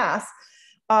of mass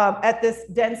at this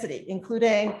density,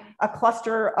 including a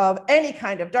cluster of any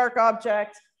kind of dark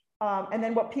object. And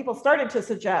then what people started to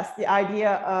suggest, the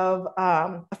idea of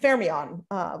a fermion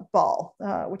ball,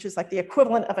 which is like the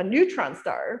equivalent of a neutron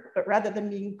star, but rather than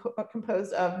being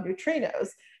composed of neutrinos,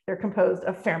 they're composed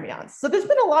of fermions. So there's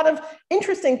been a lot of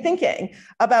interesting thinking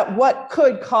about what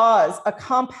could cause a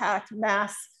compact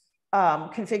mass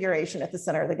configuration at the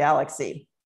center of the galaxy.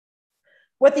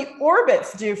 What the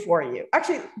orbits do for you,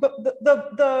 actually,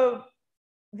 the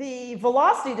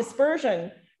velocity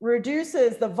dispersion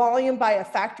reduces the volume by a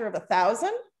factor of 1,000.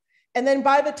 And then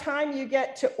by the time you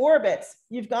get to orbits,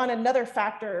 you've gone another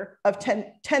factor of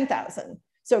 10,000.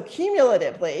 So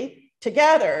cumulatively,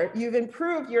 together, you've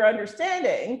improved your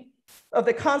understanding of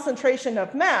the concentration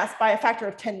of mass by a factor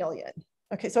of 10 million.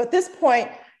 Okay, so at this point,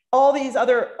 all these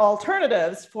other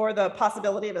alternatives for the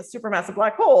possibility of a supermassive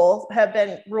black hole have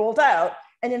been ruled out.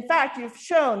 And in fact, you've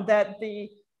shown that the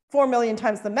 4 million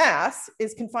times the mass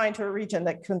is confined to a region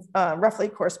that roughly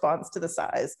corresponds to the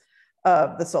size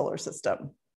of the solar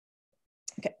system.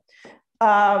 Okay,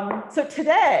 so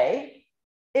today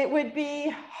we would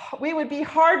be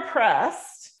hard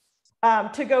pressed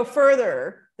to go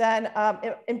further than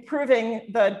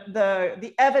improving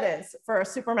the evidence for a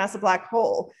supermassive black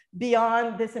hole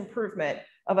beyond this improvement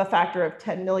of a factor of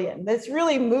 10 million. This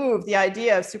really moved the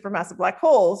idea of supermassive black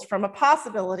holes from a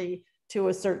possibility to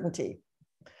a certainty.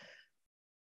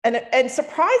 And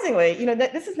surprisingly,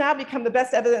 this has now become the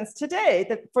best evidence today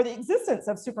that for the existence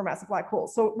of supermassive black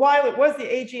holes. So while it was the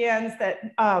AGNs that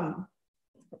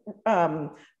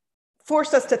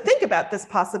forced us to think about this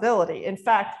possibility, in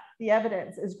fact, the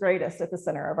evidence is greatest at the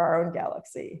center of our own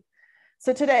galaxy.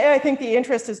 So today, I think the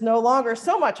interest is no longer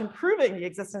so much in proving the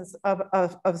existence of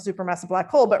a supermassive black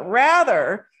hole, but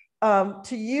rather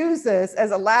to use this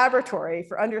as a laboratory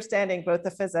for understanding both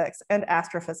the physics and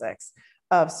astrophysics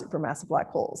of supermassive black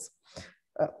holes.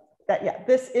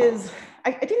 This is,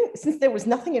 I didn't, since there was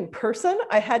nothing in person,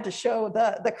 I had to show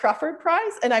the Crawford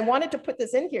Prize, and I wanted to put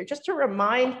this in here just to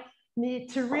remind me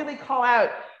to really call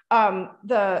out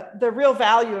the real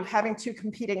value of having two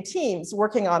competing teams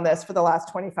working on this for the last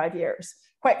 25 years.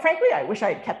 Quite frankly, I wish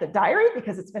I had kept a diary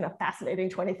because it's been a fascinating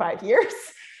 25 years.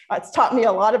 It's taught me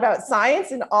a lot about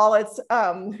science in all its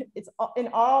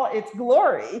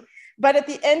glory. But at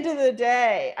the end of the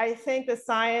day, I think the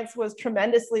science was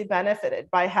tremendously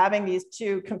benefited by having these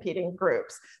two competing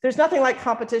groups. There's nothing like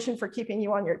competition for keeping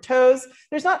you on your toes.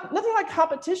 There's nothing like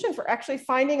competition for actually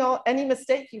finding any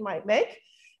mistake you might make,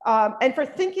 and for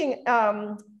thinking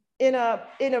in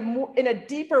a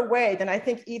deeper way than I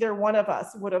think either one of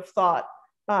us would have thought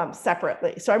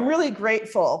separately. So I'm really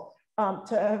grateful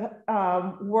to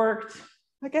have worked,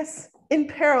 I guess, in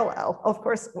parallel. Of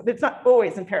course, it's not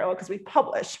always in parallel because we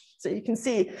publish. So you can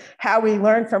see how we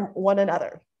learn from one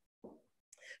another.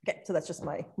 Okay, so that's just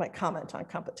my comment on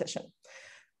competition.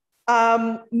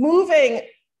 Moving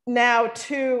now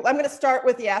to, I'm going to start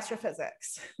with the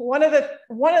astrophysics. One of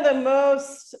the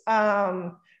most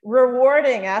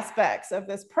rewarding aspects of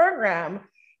this program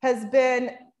has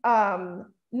been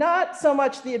not so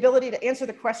much the ability to answer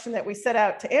the question that we set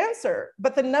out to answer,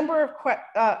 but the number of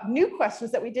new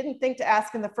questions that we didn't think to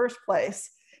ask in the first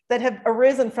place that have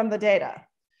arisen from the data.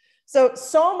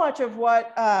 So much of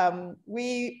what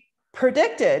we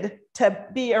predicted to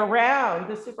be around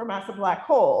the supermassive black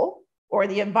hole or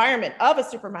the environment of a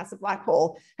supermassive black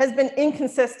hole has been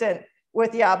inconsistent with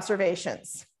the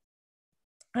observations.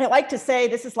 I like to say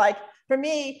this is like, for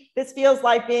me, this feels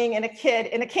like being a kid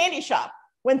in a candy shop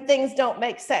when things don't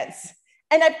make sense.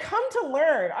 And I've come to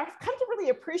really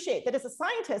appreciate that as a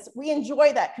scientist, we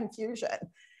enjoy that confusion.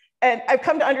 And I've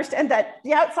come to understand that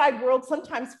the outside world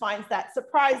sometimes finds that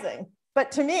surprising.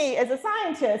 But to me, as a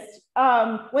scientist,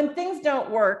 when things don't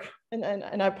work,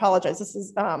 and I apologize, this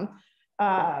is,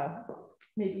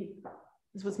 maybe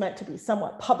this was meant to be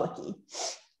somewhat public-y.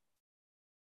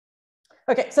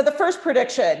 Okay, so the first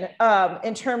prediction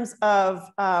in terms of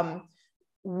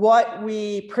what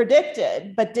we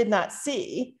predicted but did not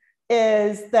see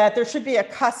is that there should be a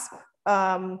cusp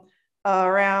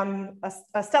around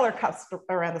a stellar cusp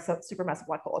around the supermassive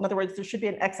black hole. In other words, there should be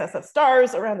an excess of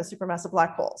stars around the supermassive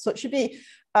black hole. So it should be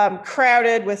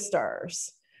crowded with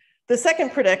stars. The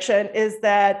second prediction is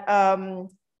that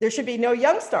there should be no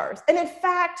young stars. And in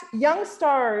fact, young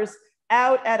stars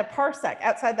out at a parsec,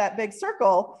 outside that big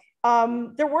circle,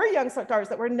 there were young stars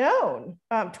that were known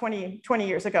 20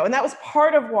 years ago. And that was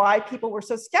part of why people were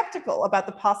so skeptical about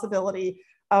the possibility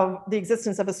of the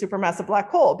existence of a supermassive black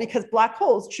hole, because black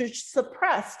holes should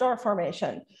suppress star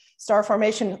formation. Star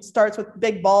formation starts with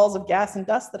big balls of gas and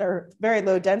dust that are very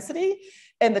low density,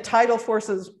 and the tidal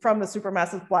forces from the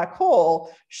supermassive black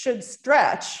hole should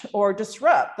stretch or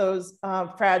disrupt those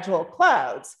fragile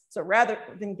clouds. So rather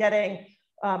than getting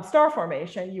star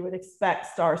formation, you would expect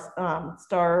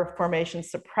star formation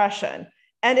suppression.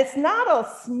 And it's not a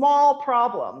small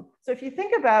problem. So if you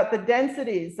think about the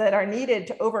densities that are needed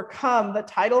to overcome the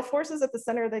tidal forces at the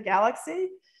center of the galaxy,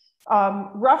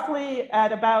 roughly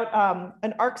at about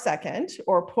an arc second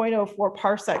or 0.04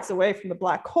 parsecs away from the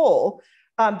black hole,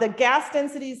 the gas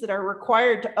densities that are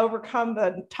required to overcome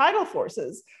the tidal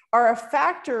forces are a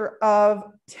factor of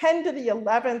 10 to the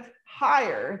 11th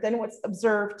higher than what's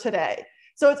observed today.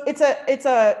 So it's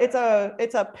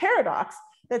a paradox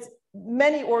that's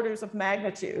many orders of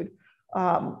magnitude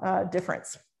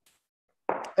difference.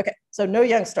 Okay, so no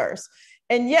young stars.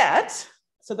 And yet,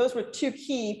 so those were two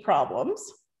key problems.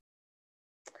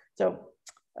 So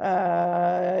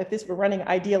if this were running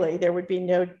ideally, there would be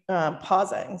no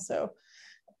pausing. So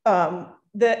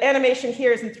the animation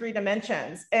here is in 3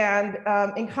 dimensions. And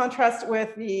in contrast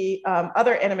with the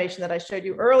other animation that I showed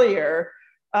you earlier,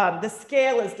 the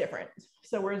scale is different.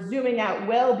 So we're zooming out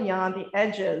well beyond the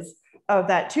edges of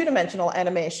that 2-dimensional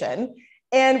animation.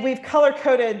 And we've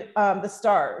color-coded the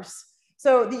stars.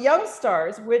 So the young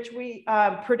stars, which we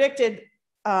predicted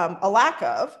a lack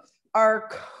of, are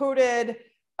coded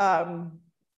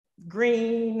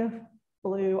green,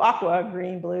 blue, aqua,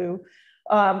 green, blue.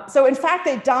 So in fact,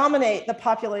 they dominate the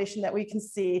population that we can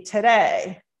see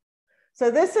today. So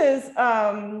this is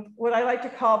what I like to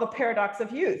call the paradox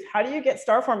of youth. How do you get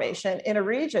star formation in a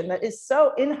region that is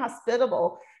so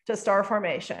inhospitable to star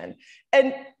formation?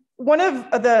 And one of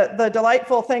the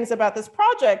delightful things about this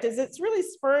project is it's really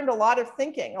spurred a lot of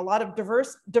thinking. A lot of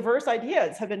diverse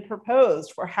ideas have been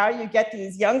proposed for how you get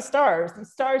these young stars,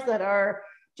 these stars that are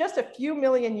just a few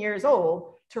million years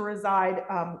old, to reside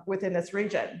within this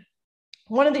region.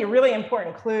 One of the really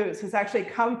important clues has actually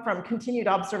come from continued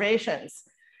observations.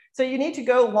 So you need to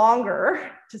go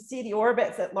longer to see the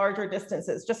orbits at larger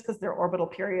distances, just because their orbital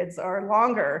periods are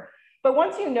longer. But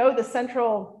once you know the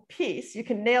central piece, you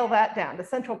can nail that down, the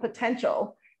central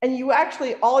potential. And you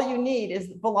actually, all you need is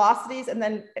velocities and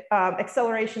then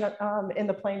acceleration in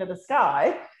the plane of the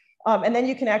sky. And then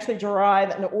you can actually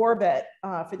derive an orbit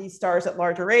for these stars at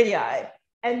larger radii.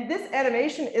 And this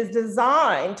animation is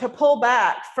designed to pull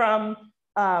back from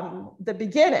the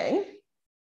beginning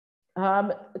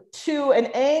to an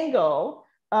angle,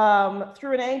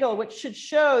 through an angle which should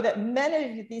show that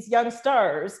many of these young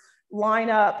stars line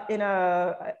up in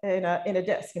a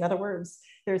disk. In other words,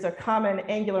 there's a common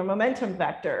angular momentum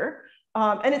vector.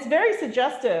 And it's very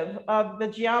suggestive of the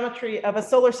geometry of a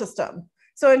solar system.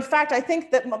 So in fact, I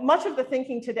think that much of the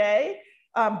thinking today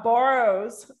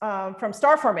borrows from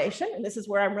star formation. And this is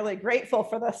where I'm really grateful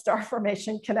for the star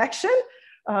formation connection.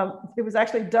 It was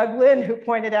actually Doug Lynn who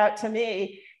pointed out to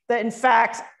me that in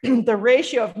fact, the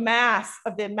ratio of mass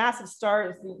of the massive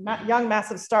stars, the young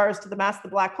massive stars to the mass of the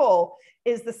black hole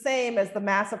is the same as the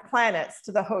mass of planets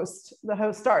to the host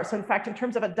stars. So in fact, in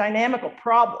terms of a dynamical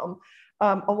problem,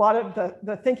 a lot of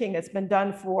the thinking that's been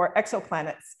done for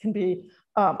exoplanets can be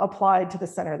applied to the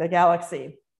center of the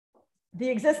galaxy. The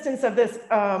existence of this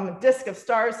disk of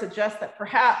stars suggests that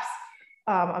perhaps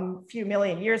a few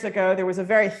million years ago, there was a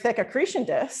very thick accretion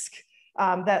disk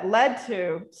that led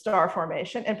to star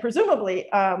formation and presumably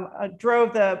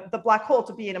drove the black hole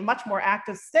to be in a much more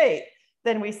active state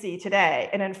than we see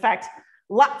today. And in fact,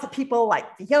 lots of people like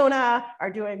Fiona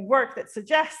are doing work that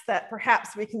suggests that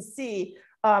perhaps we can see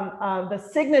the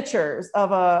signatures of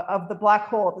the black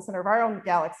hole at the center of our own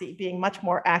galaxy being much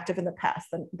more active in the past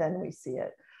than we see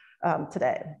it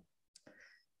today.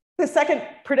 The second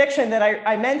prediction that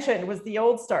I mentioned was the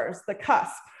old stars, the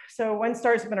cusp. So when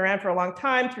stars have been around for a long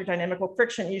time through dynamical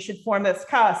friction, you should form this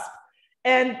cusp.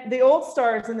 And the old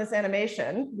stars in this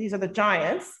animation, these are the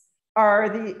giants, are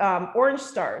the orange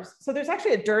stars. So there's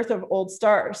actually a dearth of old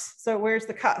stars. So where's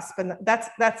the cusp? And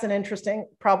that's an interesting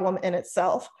problem in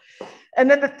itself. And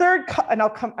then the third, and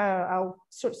I'll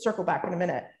circle back in a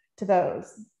minute to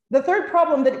those. The third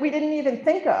problem that we didn't even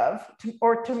think of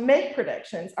to make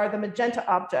predictions are the magenta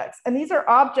objects. And these are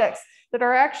objects that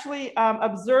are actually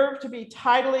observed to be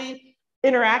tidally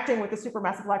interacting with the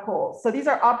supermassive black holes. So these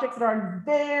are objects that are in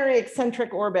very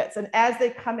eccentric orbits. And as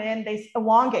they come in, they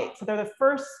elongate. So they're the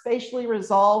first spatially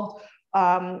resolved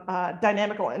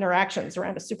dynamical interactions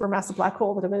around a supermassive black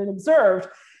hole that have been observed.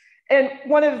 And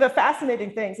one of the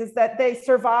fascinating things is that they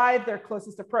survive their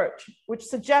closest approach, which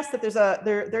suggests that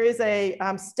there is a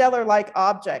stellar-like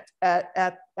object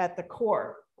at the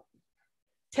core.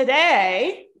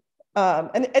 Today,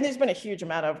 and there's been a huge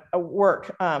amount of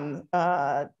work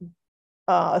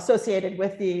associated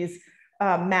with these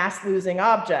mass-losing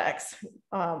objects.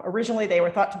 Originally, they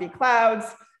were thought to be clouds,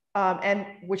 and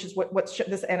which is what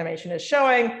this animation is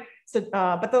showing. So,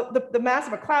 but the mass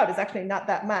of a cloud is actually not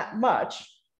that much.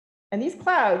 And these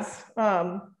clouds,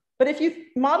 but if you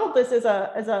modeled this as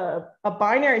a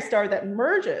binary star that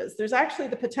merges, there's actually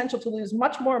the potential to lose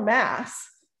much more mass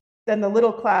than the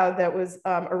little cloud that was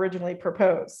originally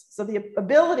proposed. So the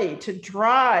ability to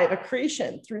drive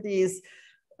accretion through these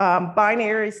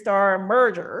binary star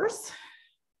mergers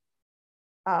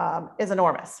is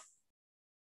enormous.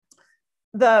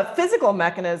 The physical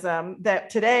mechanism that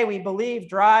today we believe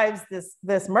drives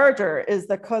this merger is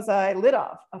the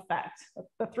Kozai-Lidov effect,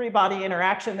 the three-body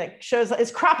interaction that is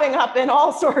cropping up in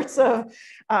all sorts of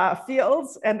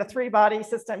fields. And the three-body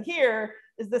system here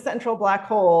is the central black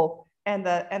hole and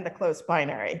the close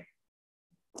binary.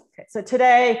 Okay, so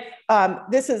today,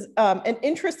 this is an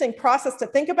interesting process to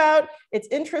think about. It's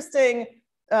interesting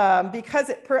because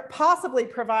it possibly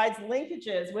provides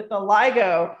linkages with the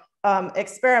LIGO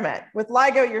experiment. With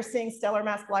LIGO, you're seeing stellar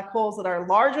mass black holes that are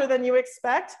larger than you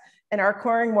expect and are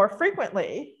occurring more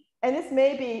frequently. And this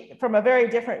may be, from a very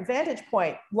different vantage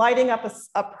point, lighting up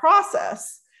a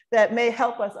process that may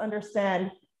help us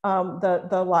understand the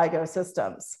LIGO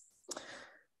systems.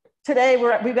 today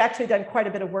we've actually done quite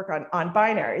a bit of work on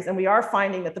binaries, and we are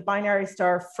finding that the binary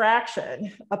star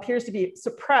fraction appears to be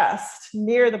suppressed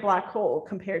near the black hole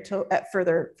compared to at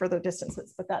further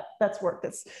distances, but that's work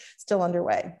that's still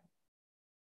underway.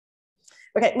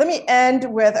 Okay, let me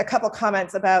end with a couple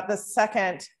comments about the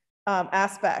second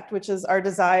aspect, which is our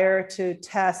desire to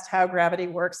test how gravity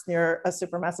works near a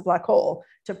supermassive black hole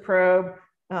to probe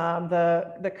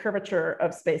the curvature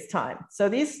of space-time. So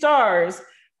these stars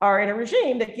are in a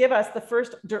regime that give us the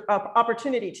first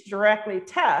opportunity to directly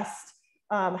test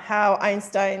how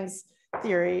Einstein's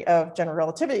theory of general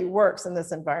relativity works in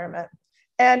this environment.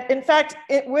 And in fact,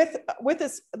 with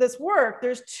this work,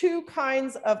 there's two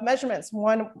kinds of measurements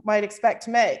one might expect to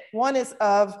make. One is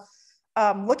of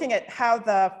looking at how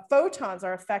the photons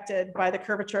are affected by the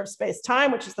curvature of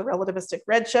space-time, which is the relativistic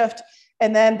redshift.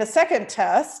 And then the second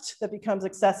test that becomes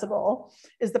accessible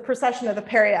is the precession of the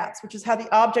periaps, which is how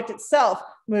the object itself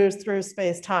moves through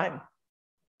space-time.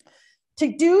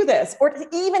 To do this, or to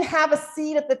even have a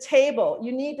seat at the table,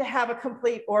 you need to have a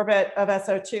complete orbit of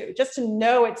SO2, just to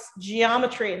know its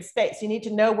geometry in space. You need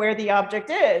to know where the object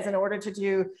is in order to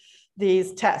do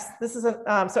these tests. This is so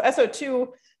SO2,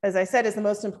 as I said, is the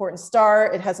most important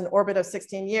star. It has an orbit of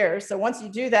 16 years. So once you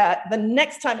do that, the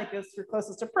next time it goes through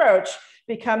closest approach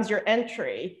becomes your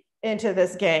entry into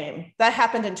this game. That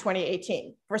happened in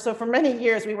 2018. So for many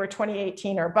years, we were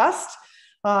 2018 or bust.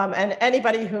 And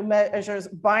anybody who measures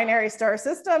binary star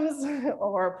systems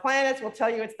or planets will tell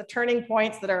you it's the turning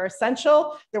points that are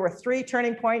essential. There were 3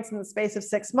 turning points in the space of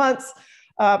 6 months.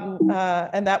 And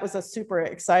that was a super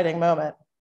exciting moment.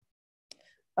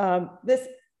 This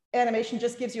animation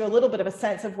just gives you a little bit of a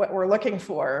sense of what we're looking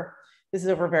for. This is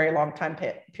over a very long time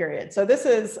period. So this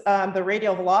is the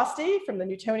radial velocity from the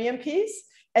Newtonian piece.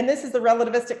 And this is the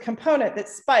relativistic component that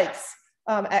spikes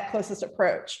at closest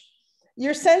approach.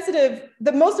 You're sensitive,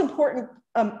 the most important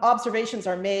observations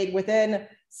are made within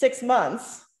 6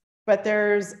 months, but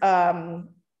there's a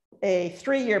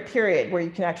 3-year period where you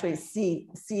can actually see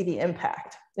the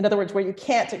impact. In other words, where you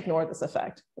can't ignore this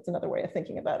effect. That's another way of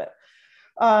thinking about it.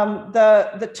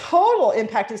 The total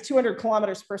impact is 200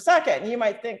 kilometers per second. You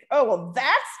might think, oh, well,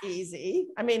 that's easy.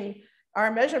 I mean,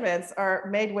 our measurements are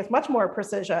made with much more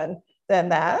precision than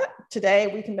that. Today,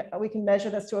 we can measure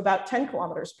this to about 10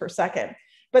 kilometers per second.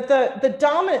 But the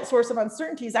dominant source of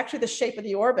uncertainty is actually the shape of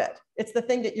the orbit. It's the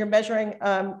thing that you're measuring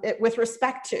it with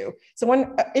respect to. So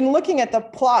in looking at the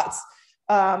plots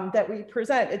that we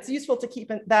present, it's useful to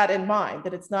keep that in mind,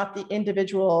 that it's not the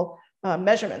individual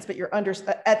measurements, but you're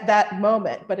at that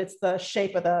moment, but it's the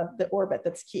shape of the orbit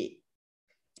that's key.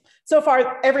 So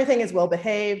far, everything is well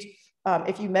behaved.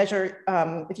 If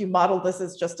you model this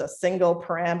as just a single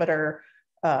parameter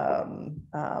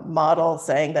model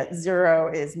saying that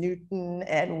 0 is Newton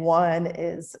and 1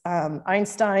 is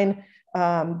Einstein,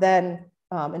 then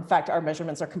in fact, our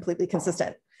measurements are completely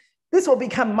consistent. This will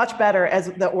become much better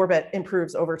as the orbit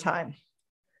improves over time.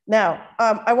 Now,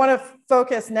 I want to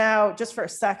focus now just for a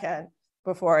second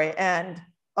before I end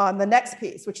on the next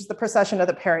piece, which is the precession of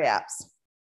the periaps.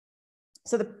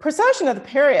 So the precession of the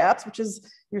periaps, which is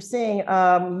you're seeing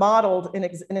modeled in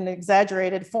an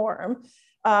exaggerated form,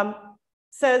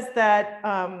 says that,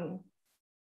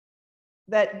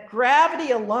 that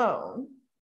gravity alone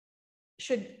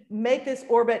should make this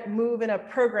orbit move in a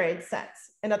prograde sense.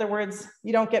 In other words,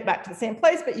 you don't get back to the same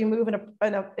place, but you move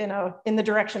in the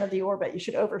direction of the orbit. You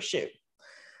should overshoot.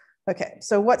 Okay,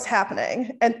 so what's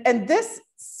happening? And this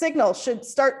signal should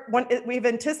start, we've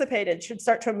anticipated, should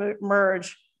start to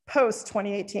emerge post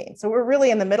 2018. So we're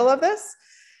really in the middle of this.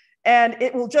 And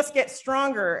it will just get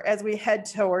stronger as we head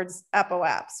towards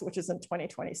apoapse, which is in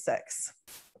 2026.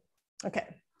 Okay,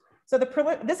 so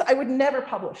I would never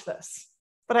publish this,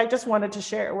 but I just wanted to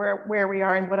share where we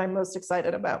are and what I'm most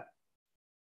excited about.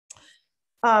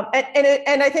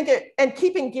 And I think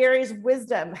keeping Gary's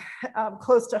wisdom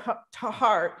close to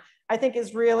heart, I think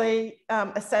is really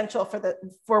essential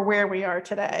for where we are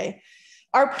today.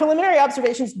 Our preliminary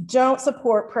observations don't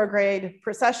support prograde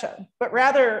precession, but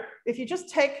rather, if you just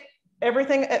take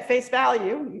everything at face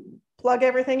value, you plug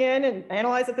everything in and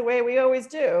analyze it the way we always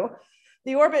do,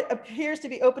 the orbit appears to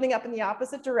be opening up in the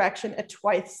opposite direction at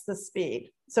twice the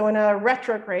speed. So in a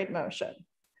retrograde motion.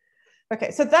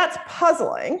 Okay, so that's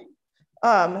puzzling.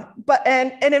 But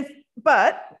I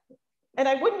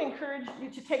wouldn't encourage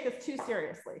you to take this too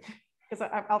seriously, because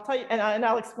I'll tell you, and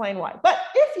I'll explain why. But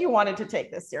if you wanted to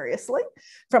take this seriously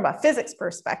from a physics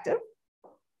perspective,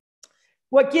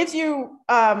 what gives you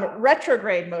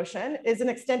retrograde motion is an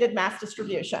extended mass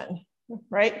distribution,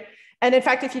 right? And in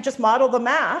fact, if you just model the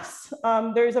mass,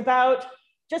 there's about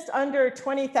just under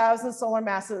 20,000 solar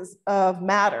masses of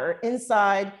matter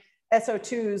inside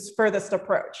SO2's furthest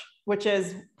approach, which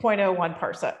is 0.01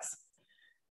 parsecs.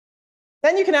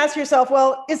 Then you can ask yourself,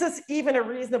 well, is this even a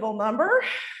reasonable number?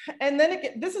 And then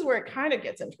this is where it kind of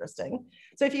gets interesting.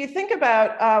 So if you think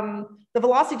about the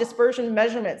velocity dispersion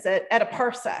measurements at a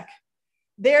parsec,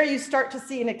 there you start to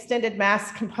see an extended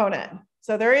mass component.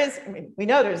 So there is, I mean, we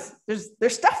know there's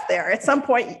stuff there. At some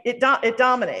point, it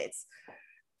dominates.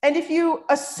 And if you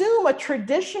assume a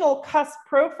traditional cusp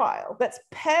profile that's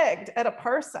pegged at a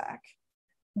parsec,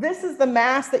 this is the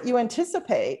mass that you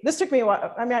anticipate. This took me a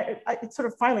while. I mean, it sort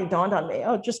of finally dawned on me,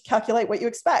 oh, just calculate what you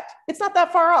expect. It's not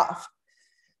that far off.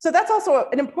 So that's also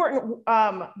an important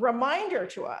reminder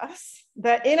to us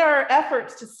that in our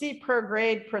efforts to see per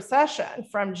grade precession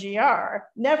from GR,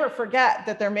 never forget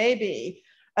that there may be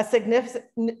a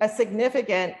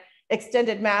significant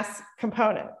extended mass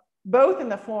component, both in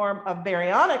the form of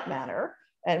baryonic matter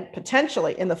and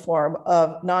potentially in the form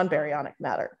of non-baryonic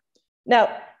matter.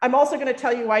 Now, I'm also going to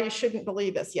tell you why you shouldn't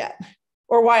believe this yet,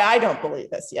 or why I don't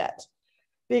believe this yet.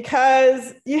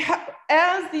 Because you have,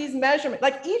 as these measurements,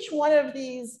 like each one of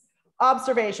these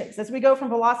observations, as we go from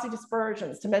velocity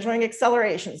dispersions to measuring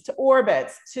accelerations, to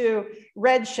orbits, to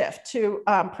redshift, to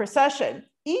precession,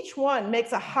 each one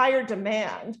makes a higher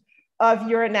demand of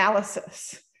your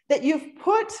analysis, that you've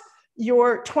put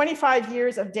your 25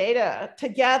 years of data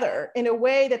together in a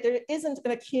way that there isn't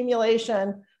an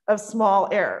accumulation of small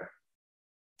error.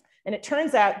 And it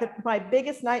turns out that my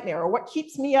biggest nightmare, or what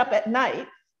keeps me up at night,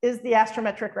 is the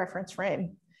astrometric reference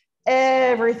frame.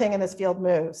 Everything in this field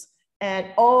moves, and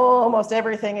almost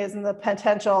everything is in the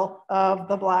potential of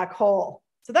the black hole.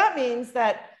 So that means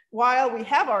that while we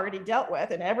have already dealt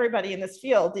with, and everybody in this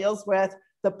field deals with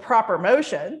the proper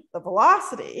motion, the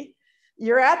velocity,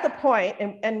 you're at the point,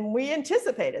 and we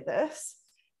anticipated this,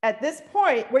 at this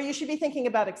point where you should be thinking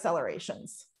about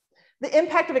accelerations. The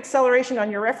impact of acceleration on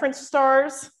your reference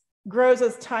stars grows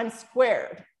as time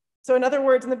squared. So in other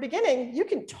words, in the beginning, you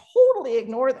can totally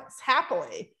ignore this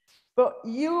happily, but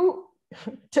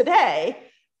today,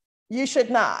 you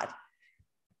should not.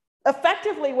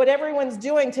 Effectively, what everyone's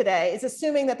doing today is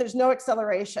assuming that there's no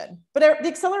acceleration, but the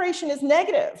acceleration is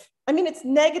negative. I mean, it's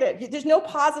negative. There's no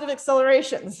positive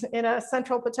accelerations in a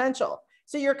central potential.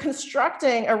 So you're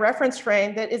constructing a reference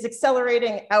frame that is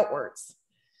accelerating outwards.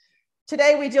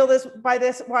 Today, we deal by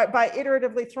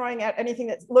iteratively throwing out anything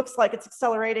that looks like it's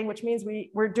accelerating, which means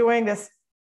we're doing this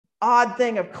odd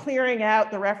thing of clearing out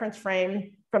the reference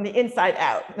frame from the inside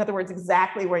out. In other words,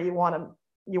 exactly where you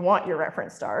want your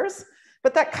reference stars.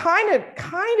 But that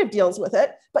kind of deals with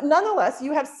it. But nonetheless,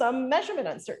 you have some measurement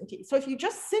uncertainty. So if you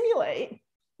just simulate,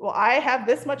 well, I have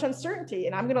this much uncertainty,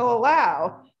 and I'm going to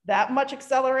allow that much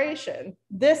acceleration.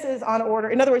 This is on order.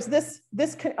 In other words,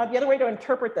 the other way to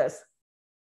interpret this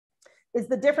is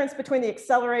the difference between the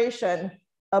acceleration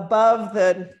above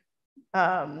the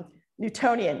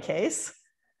Newtonian case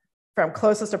from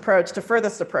closest approach to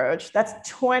furthest approach. That's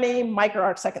 20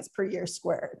 microarc seconds per year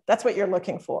squared. That's what you're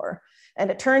looking for.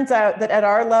 And it turns out that at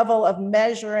our level of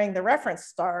measuring the reference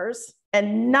stars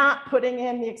and not putting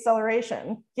in the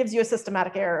acceleration gives you a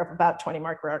systematic error of about 20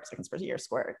 microarc seconds per year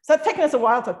squared. So that's taken us a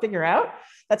while to figure out.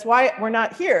 That's why we're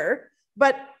not here.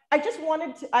 But I just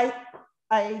wanted to,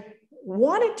 I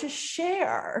wanted to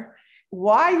share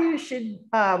why you should,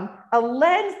 a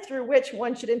lens through which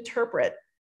one should interpret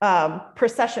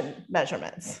precession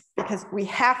measurements, because we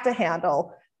have to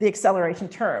handle the acceleration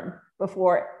term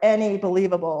before any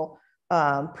believable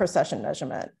precession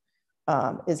measurement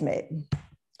is made.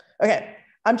 Okay,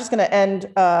 I'm just gonna end,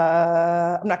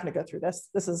 I'm not gonna go through this.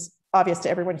 This is obvious to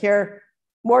everyone here.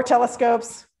 More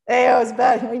telescopes, AO is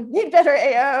better. We need better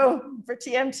AO for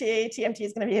TMT. TMT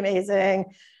is gonna be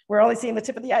amazing. We're only seeing the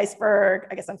tip of the iceberg.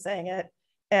 I guess I'm saying it.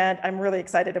 And I'm really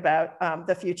excited about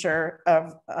the future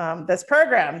of this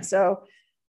program. So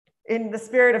in the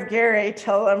spirit of Gary,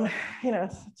 tell them,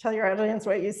 tell your audience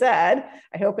what you said.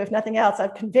 I hope if nothing else,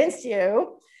 I've convinced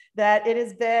you that it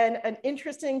has been an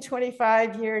interesting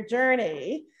 25-year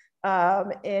journey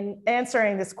in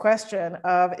answering this question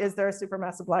of, is there a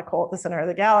supermassive black hole at the center of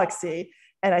the galaxy?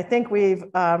 And I think we've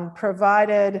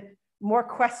provided more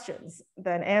questions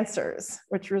than answers,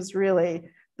 which was really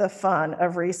the fun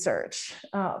of research.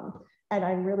 And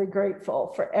I'm really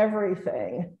grateful for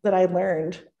everything that I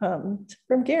learned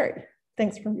from Gary.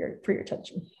 Thanks for your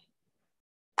attention.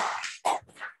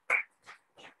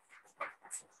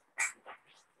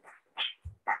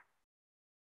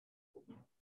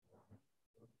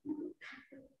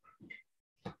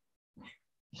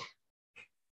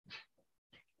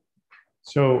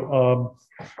 So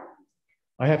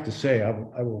I have to say, I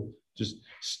will just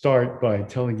start by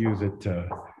telling you that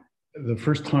the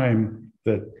first time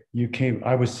that you came,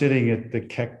 I was sitting at the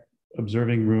Keck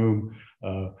observing room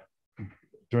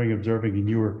during observing, and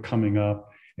you were coming up,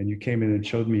 and you came in and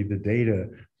showed me the data,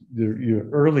 your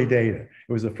early data.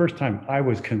 It was the first time I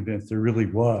was convinced there really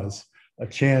was a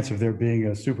chance of there being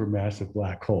a supermassive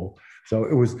black hole. So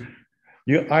it was,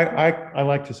 I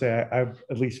like to say I'm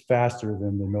at least faster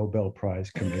than the Nobel Prize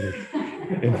committee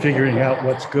in figuring out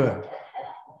what's good.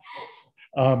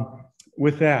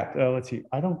 With that, let's see.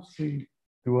 I don't see.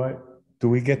 Do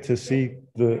we get to see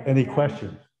any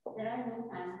questions? There are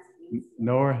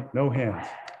no hands. No hands.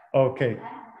 Okay.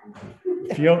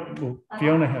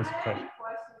 Fiona has a question.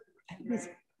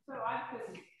 So I've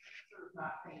been sort of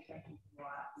not paying attention to the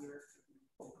last year,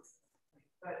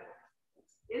 but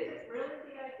is it really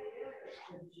the idea that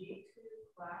the G2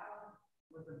 cloud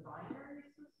was a binary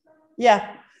system?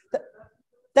 Yeah.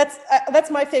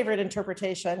 That's my favorite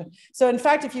interpretation. So in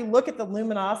fact, if you look at the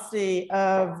luminosity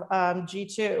of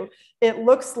G2, it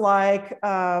looks like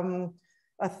the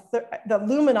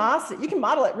luminosity, you can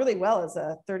model it really well as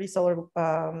a 30 solar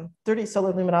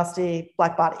luminosity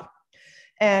black body.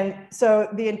 And so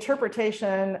the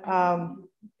interpretation,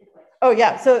 oh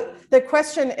yeah, so the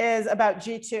question is about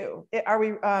G2.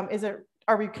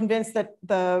 Are we convinced that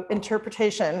the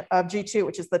interpretation of G2,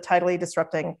 which is the tidally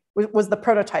disrupting, was the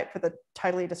prototype for the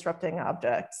tidally disrupting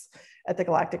objects at the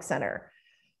Galactic Center?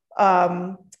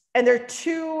 And there are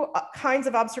two kinds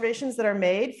of observations that are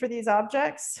made for these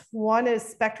objects. One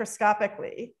is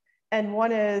spectroscopically, and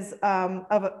one is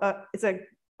it's a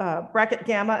bracket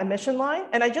gamma emission line.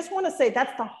 And I just want to say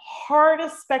that's the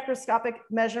hardest spectroscopic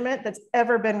measurement that's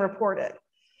ever been reported.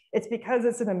 It's because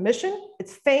it's an emission,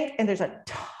 it's faint, and there's a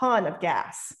ton of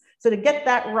gas. So to get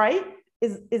that right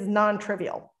is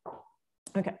non-trivial.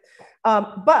 Okay,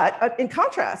 but in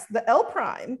contrast, the L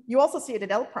prime, you also see it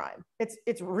at L prime.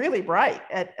 It's really bright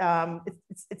at,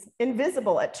 it's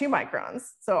invisible at 2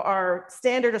 microns. So our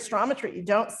standard astrometry, you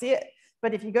don't see it.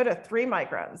 But if you go to 3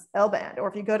 microns, L band, or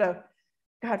if you go to,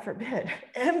 God forbid,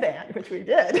 M band, which we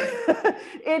did,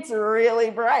 it's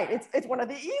really bright. It's one of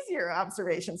the easier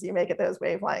observations you make at those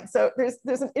wavelengths. So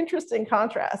there's an interesting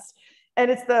contrast.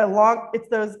 And it's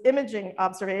those imaging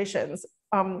observations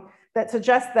that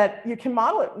suggest that you can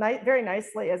model it very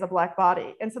nicely as a black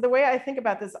body. And so the way I think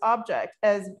about this object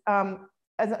as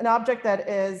an object that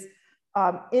is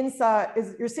inside,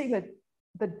 you're seeing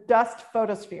the dust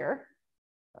photosphere,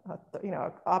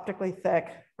 optically thick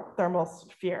thermal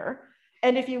sphere.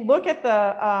 And if you look at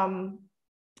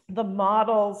the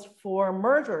models for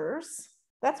mergers,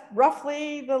 that's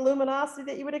roughly the luminosity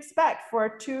that you would expect for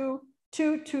two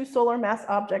solar mass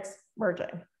objects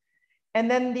merging. And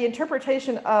then the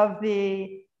interpretation of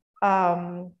the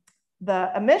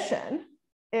emission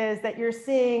is that you're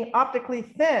seeing optically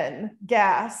thin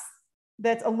gas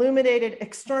that's illuminated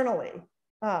externally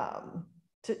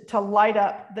to light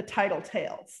up the tidal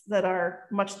tails that are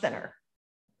much thinner.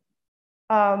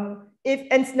 And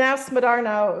now Smadar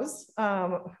knows,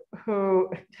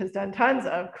 who has done tons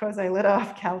of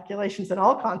quasi-Litov calculations in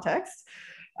all contexts.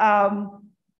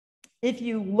 If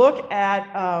you look at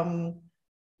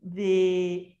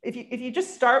if you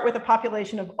just start with a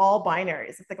population of all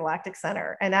binaries at the Galactic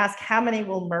Center and ask how many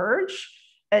will merge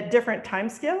at different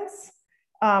timescales,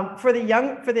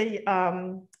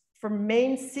 for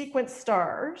main sequence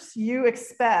stars, you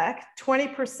expect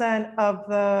 20% of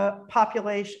the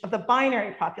population, of the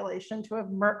binary population, to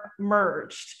have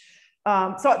merged.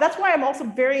 So that's why I'm also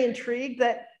very intrigued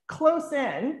that close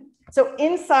in, so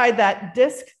inside that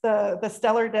disk, the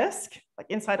stellar disk, like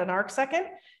inside an arc second,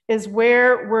 is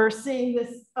where we're seeing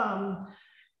this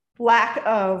lack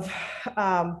of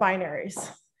binaries.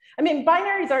 I mean,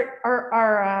 binaries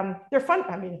are they're fun.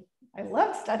 I mean, I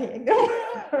love studying them.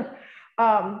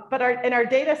 But our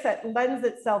data set lends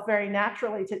itself very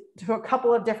naturally to a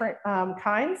couple of different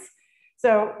kinds.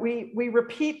 So we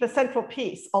repeat the central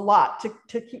piece a lot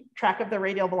to keep track of the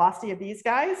radial velocity of these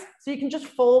guys. So you can just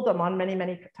fold them on many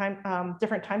different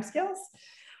timescales.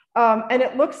 And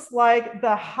it looks like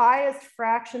the highest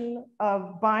fraction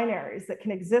of binaries that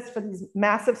can exist for these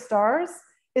massive stars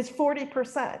is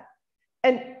 40%.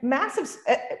 And massive,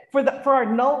 for our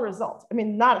null result, I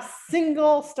mean, not a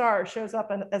single star shows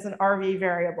up as an RV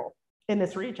variable in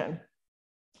this region.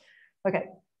 Okay,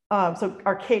 so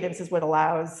our cadence is what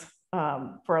allows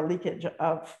for a leakage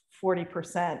of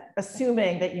 40%,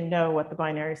 assuming that you know what the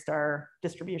binary star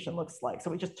distribution looks like. So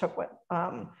we just took what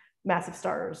massive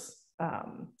stars,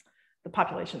 the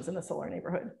populations in the solar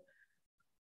neighborhood.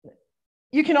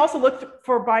 You can also look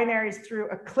for binaries through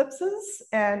eclipses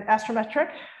and astrometric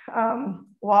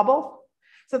wobble.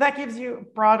 So that gives you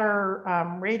broader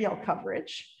radial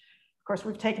coverage. Of course,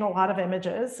 we've taken a lot of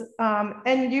images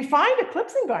and you find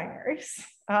eclipsing binaries.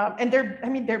 And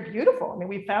they're beautiful. I mean,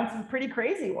 we found some pretty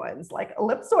crazy ones like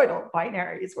ellipsoidal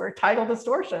binaries where tidal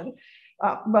distortion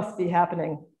must be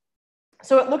happening.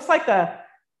 So it looks like the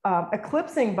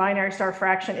eclipsing binary star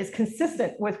fraction is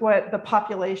consistent with what the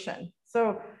population.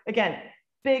 So again,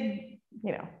 big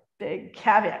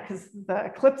caveat, because the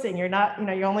eclipsing,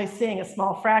 you're only seeing a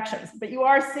small fractions, but you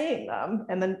are seeing them,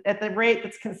 and then at the rate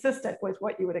that's consistent with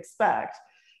what you would expect.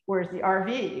 Whereas the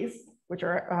RVs, which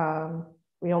are,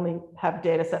 we only have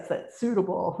data sets that's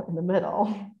suitable in the middle.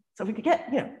 So if we could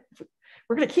get,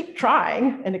 we're going to keep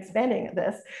trying and expanding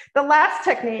this. The last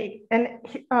technique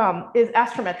is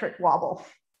astrometric wobble.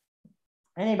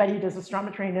 Anybody who does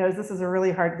astrometry knows this is a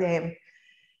really hard game.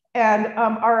 And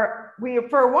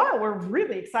for a while, we're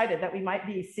really excited that we might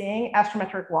be seeing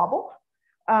astrometric wobble.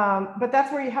 But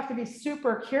that's where you have to be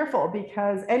super careful,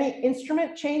 because any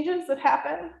instrument changes that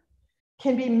happen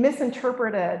can be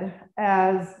misinterpreted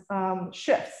as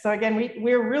shifts. So again,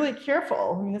 we're really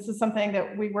careful. I mean, this is something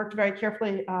that we worked very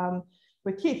carefully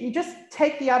with Keith. You just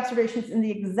take the observations in the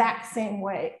exact same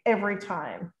way every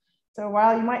time. So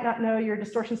while you might not know your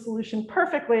distortion solution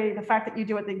perfectly, the fact that you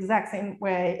do it the exact same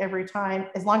way every time,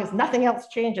 as long as nothing else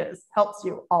changes, helps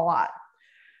you a lot.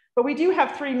 But we do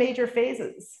have three major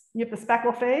phases. You have the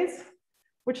speckle phase,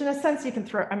 which in a sense you can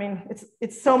throw, I mean,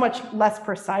 it's so much less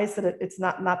precise that it's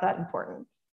not that important.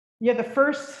 You have the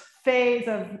first phase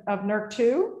of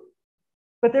NERC2,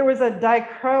 but there was a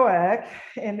dichroic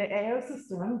in the AO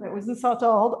system that was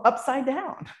installed upside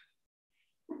down.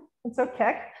 And so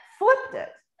Keck flipped it,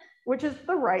 which is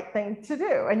the right thing to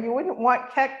do. And you wouldn't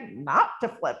want Keck not to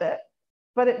flip it,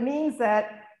 but it means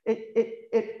that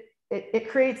it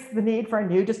creates the need for a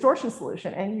new distortion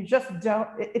solution, and you just don't,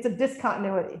 it's a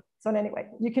discontinuity. So anyway,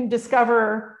 you can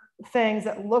discover things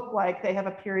that look like they have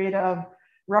a period of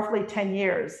roughly 10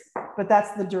 years, but that's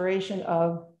the duration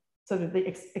of sort of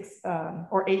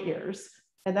or 8 years.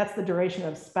 And that's the duration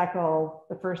of speckle,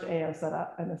 the first AO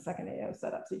setup and the second AO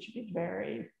setup. So you should be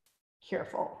very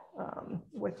careful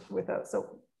with those.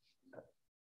 So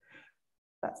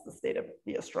that's the state of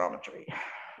the astrometry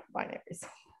binaries.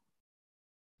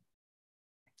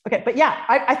 Okay, but yeah,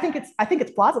 I think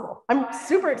it's plausible. I'm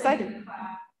super excited.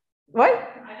 What?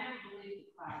 I never believed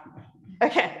the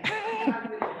cloud. Okay.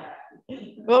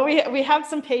 Well, we have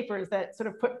some papers that sort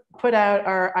of put out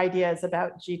our ideas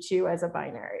about G2 as a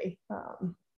binary.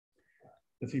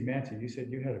 Let's see, Nancy, you said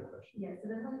you had a question. Yes, so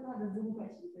there's another Zoom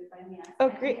question, so if I may ask. Oh,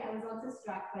 great. I was also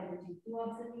struck by the G2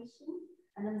 observation,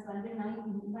 and I was wondering, now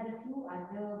you had a few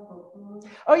other photos.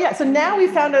 Oh yeah, so now we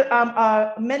found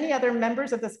many other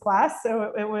members of this class.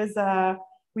 So it was,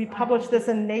 we published this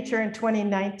in Nature in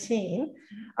 2019.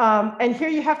 And here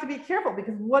you have to be careful,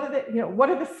 because what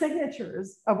are the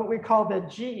signatures of what we call the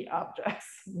G objects?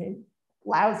 I mean,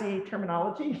 lousy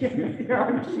terminology, there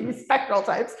are G spectral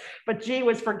types, but G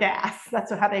was for gas.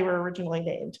 That's how they were originally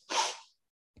named.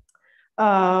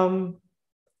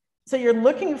 So you're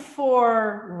looking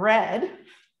for red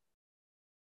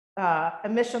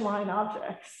emission line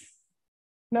objects.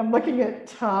 And I'm looking at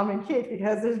Tom and Keith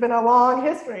because there's been a long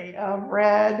history of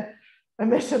red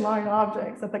emission line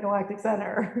objects at the Galactic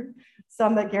Center.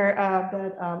 Some that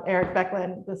Eric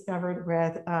Becklin discovered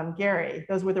with Gary.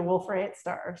 Those were the Wolf-Rayet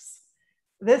stars.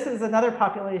 This is another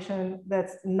population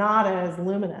that's not as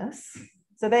luminous.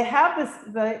 So they have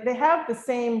they have the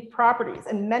same properties,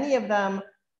 and many of them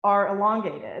are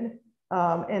elongated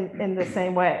in the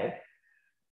same way.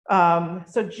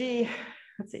 So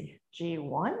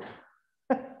G1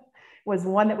 was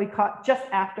one that we caught just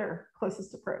after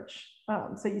closest approach.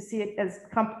 So you see it as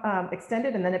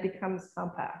extended, and then it becomes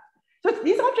compact. So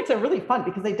these objects are really fun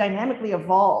because they dynamically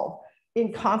evolve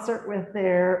in concert with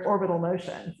their orbital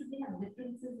motion. So they have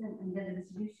differences in the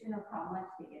distribution of how much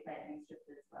they get by these strips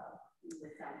as well.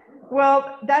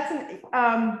 Well, that's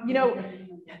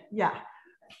yeah.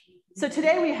 So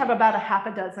today we have about a half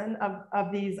a dozen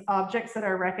of these objects that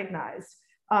are recognized.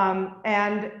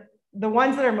 And the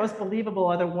ones that are most believable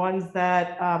are the ones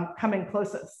that come in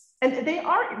closest. And they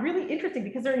are really interesting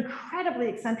because they're incredibly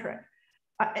eccentric.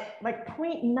 Like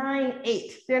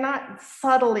 0.98, they're not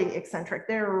subtly eccentric,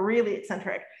 they're really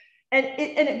eccentric. And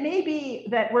it may be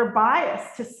that we're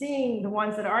biased to seeing the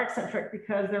ones that are eccentric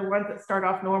because they're ones that start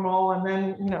off normal and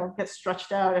then get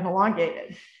stretched out and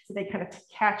elongated. So they kind of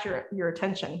catch your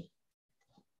attention.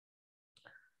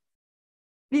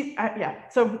 Yeah,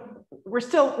 so we're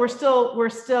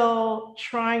still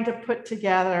trying to put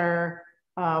together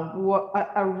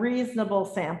a reasonable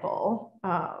sample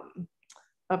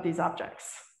of these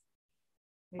objects.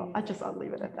 Well, I'll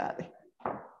leave it at that.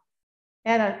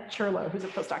 Anna Churlow, who's a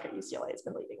postdoc at UCLA, has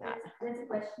been leading that. There's a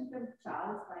question from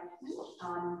Charles Leichtman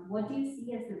on what do you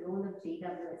see as the role of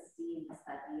JWST in the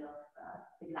study of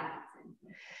the galactic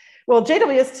center? Well,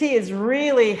 JWST is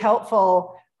really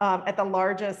helpful at the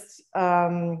largest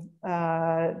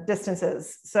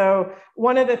distances. So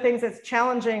one of the things that's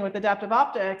challenging with adaptive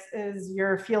optics is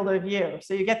your field of view.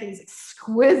 So you get these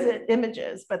exquisite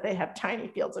images, but they have tiny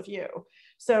fields of view.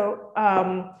 So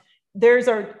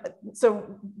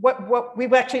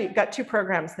we've actually got 2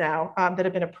 programs now that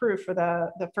have been approved for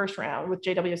the first round with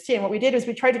JWST. And what we did is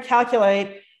we tried to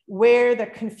calculate where the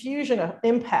confusion of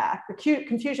impact, the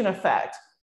confusion effect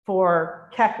for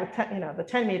Keck with the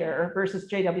 10 meter versus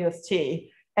JWST,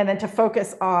 and then to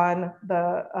focus on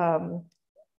the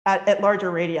at larger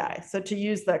radii. So to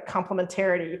use the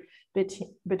complementarity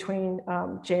between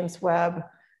James Webb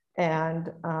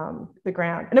and the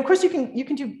ground. And of course, you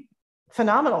can do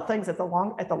phenomenal things at the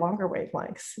longer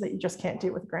wavelengths that you just can't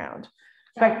do with ground.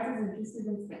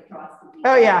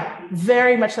 Oh yeah,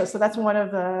 very much so. So that's one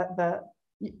of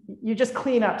you just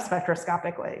clean up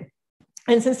spectroscopically.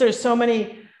 And since there's so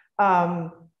many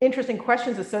interesting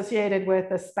questions associated with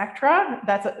the spectra,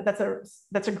 that's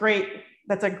a great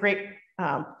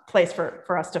place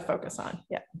for us to focus on.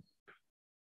 Yeah.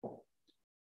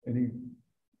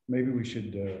 Maybe we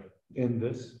should end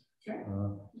this.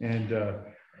 Sure.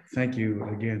 Thank you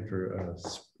again for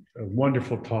a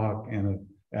wonderful talk and an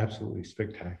absolutely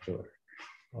spectacular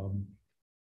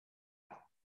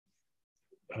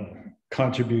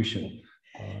contribution.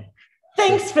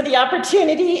 Thanks for the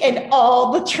opportunity and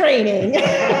all the training.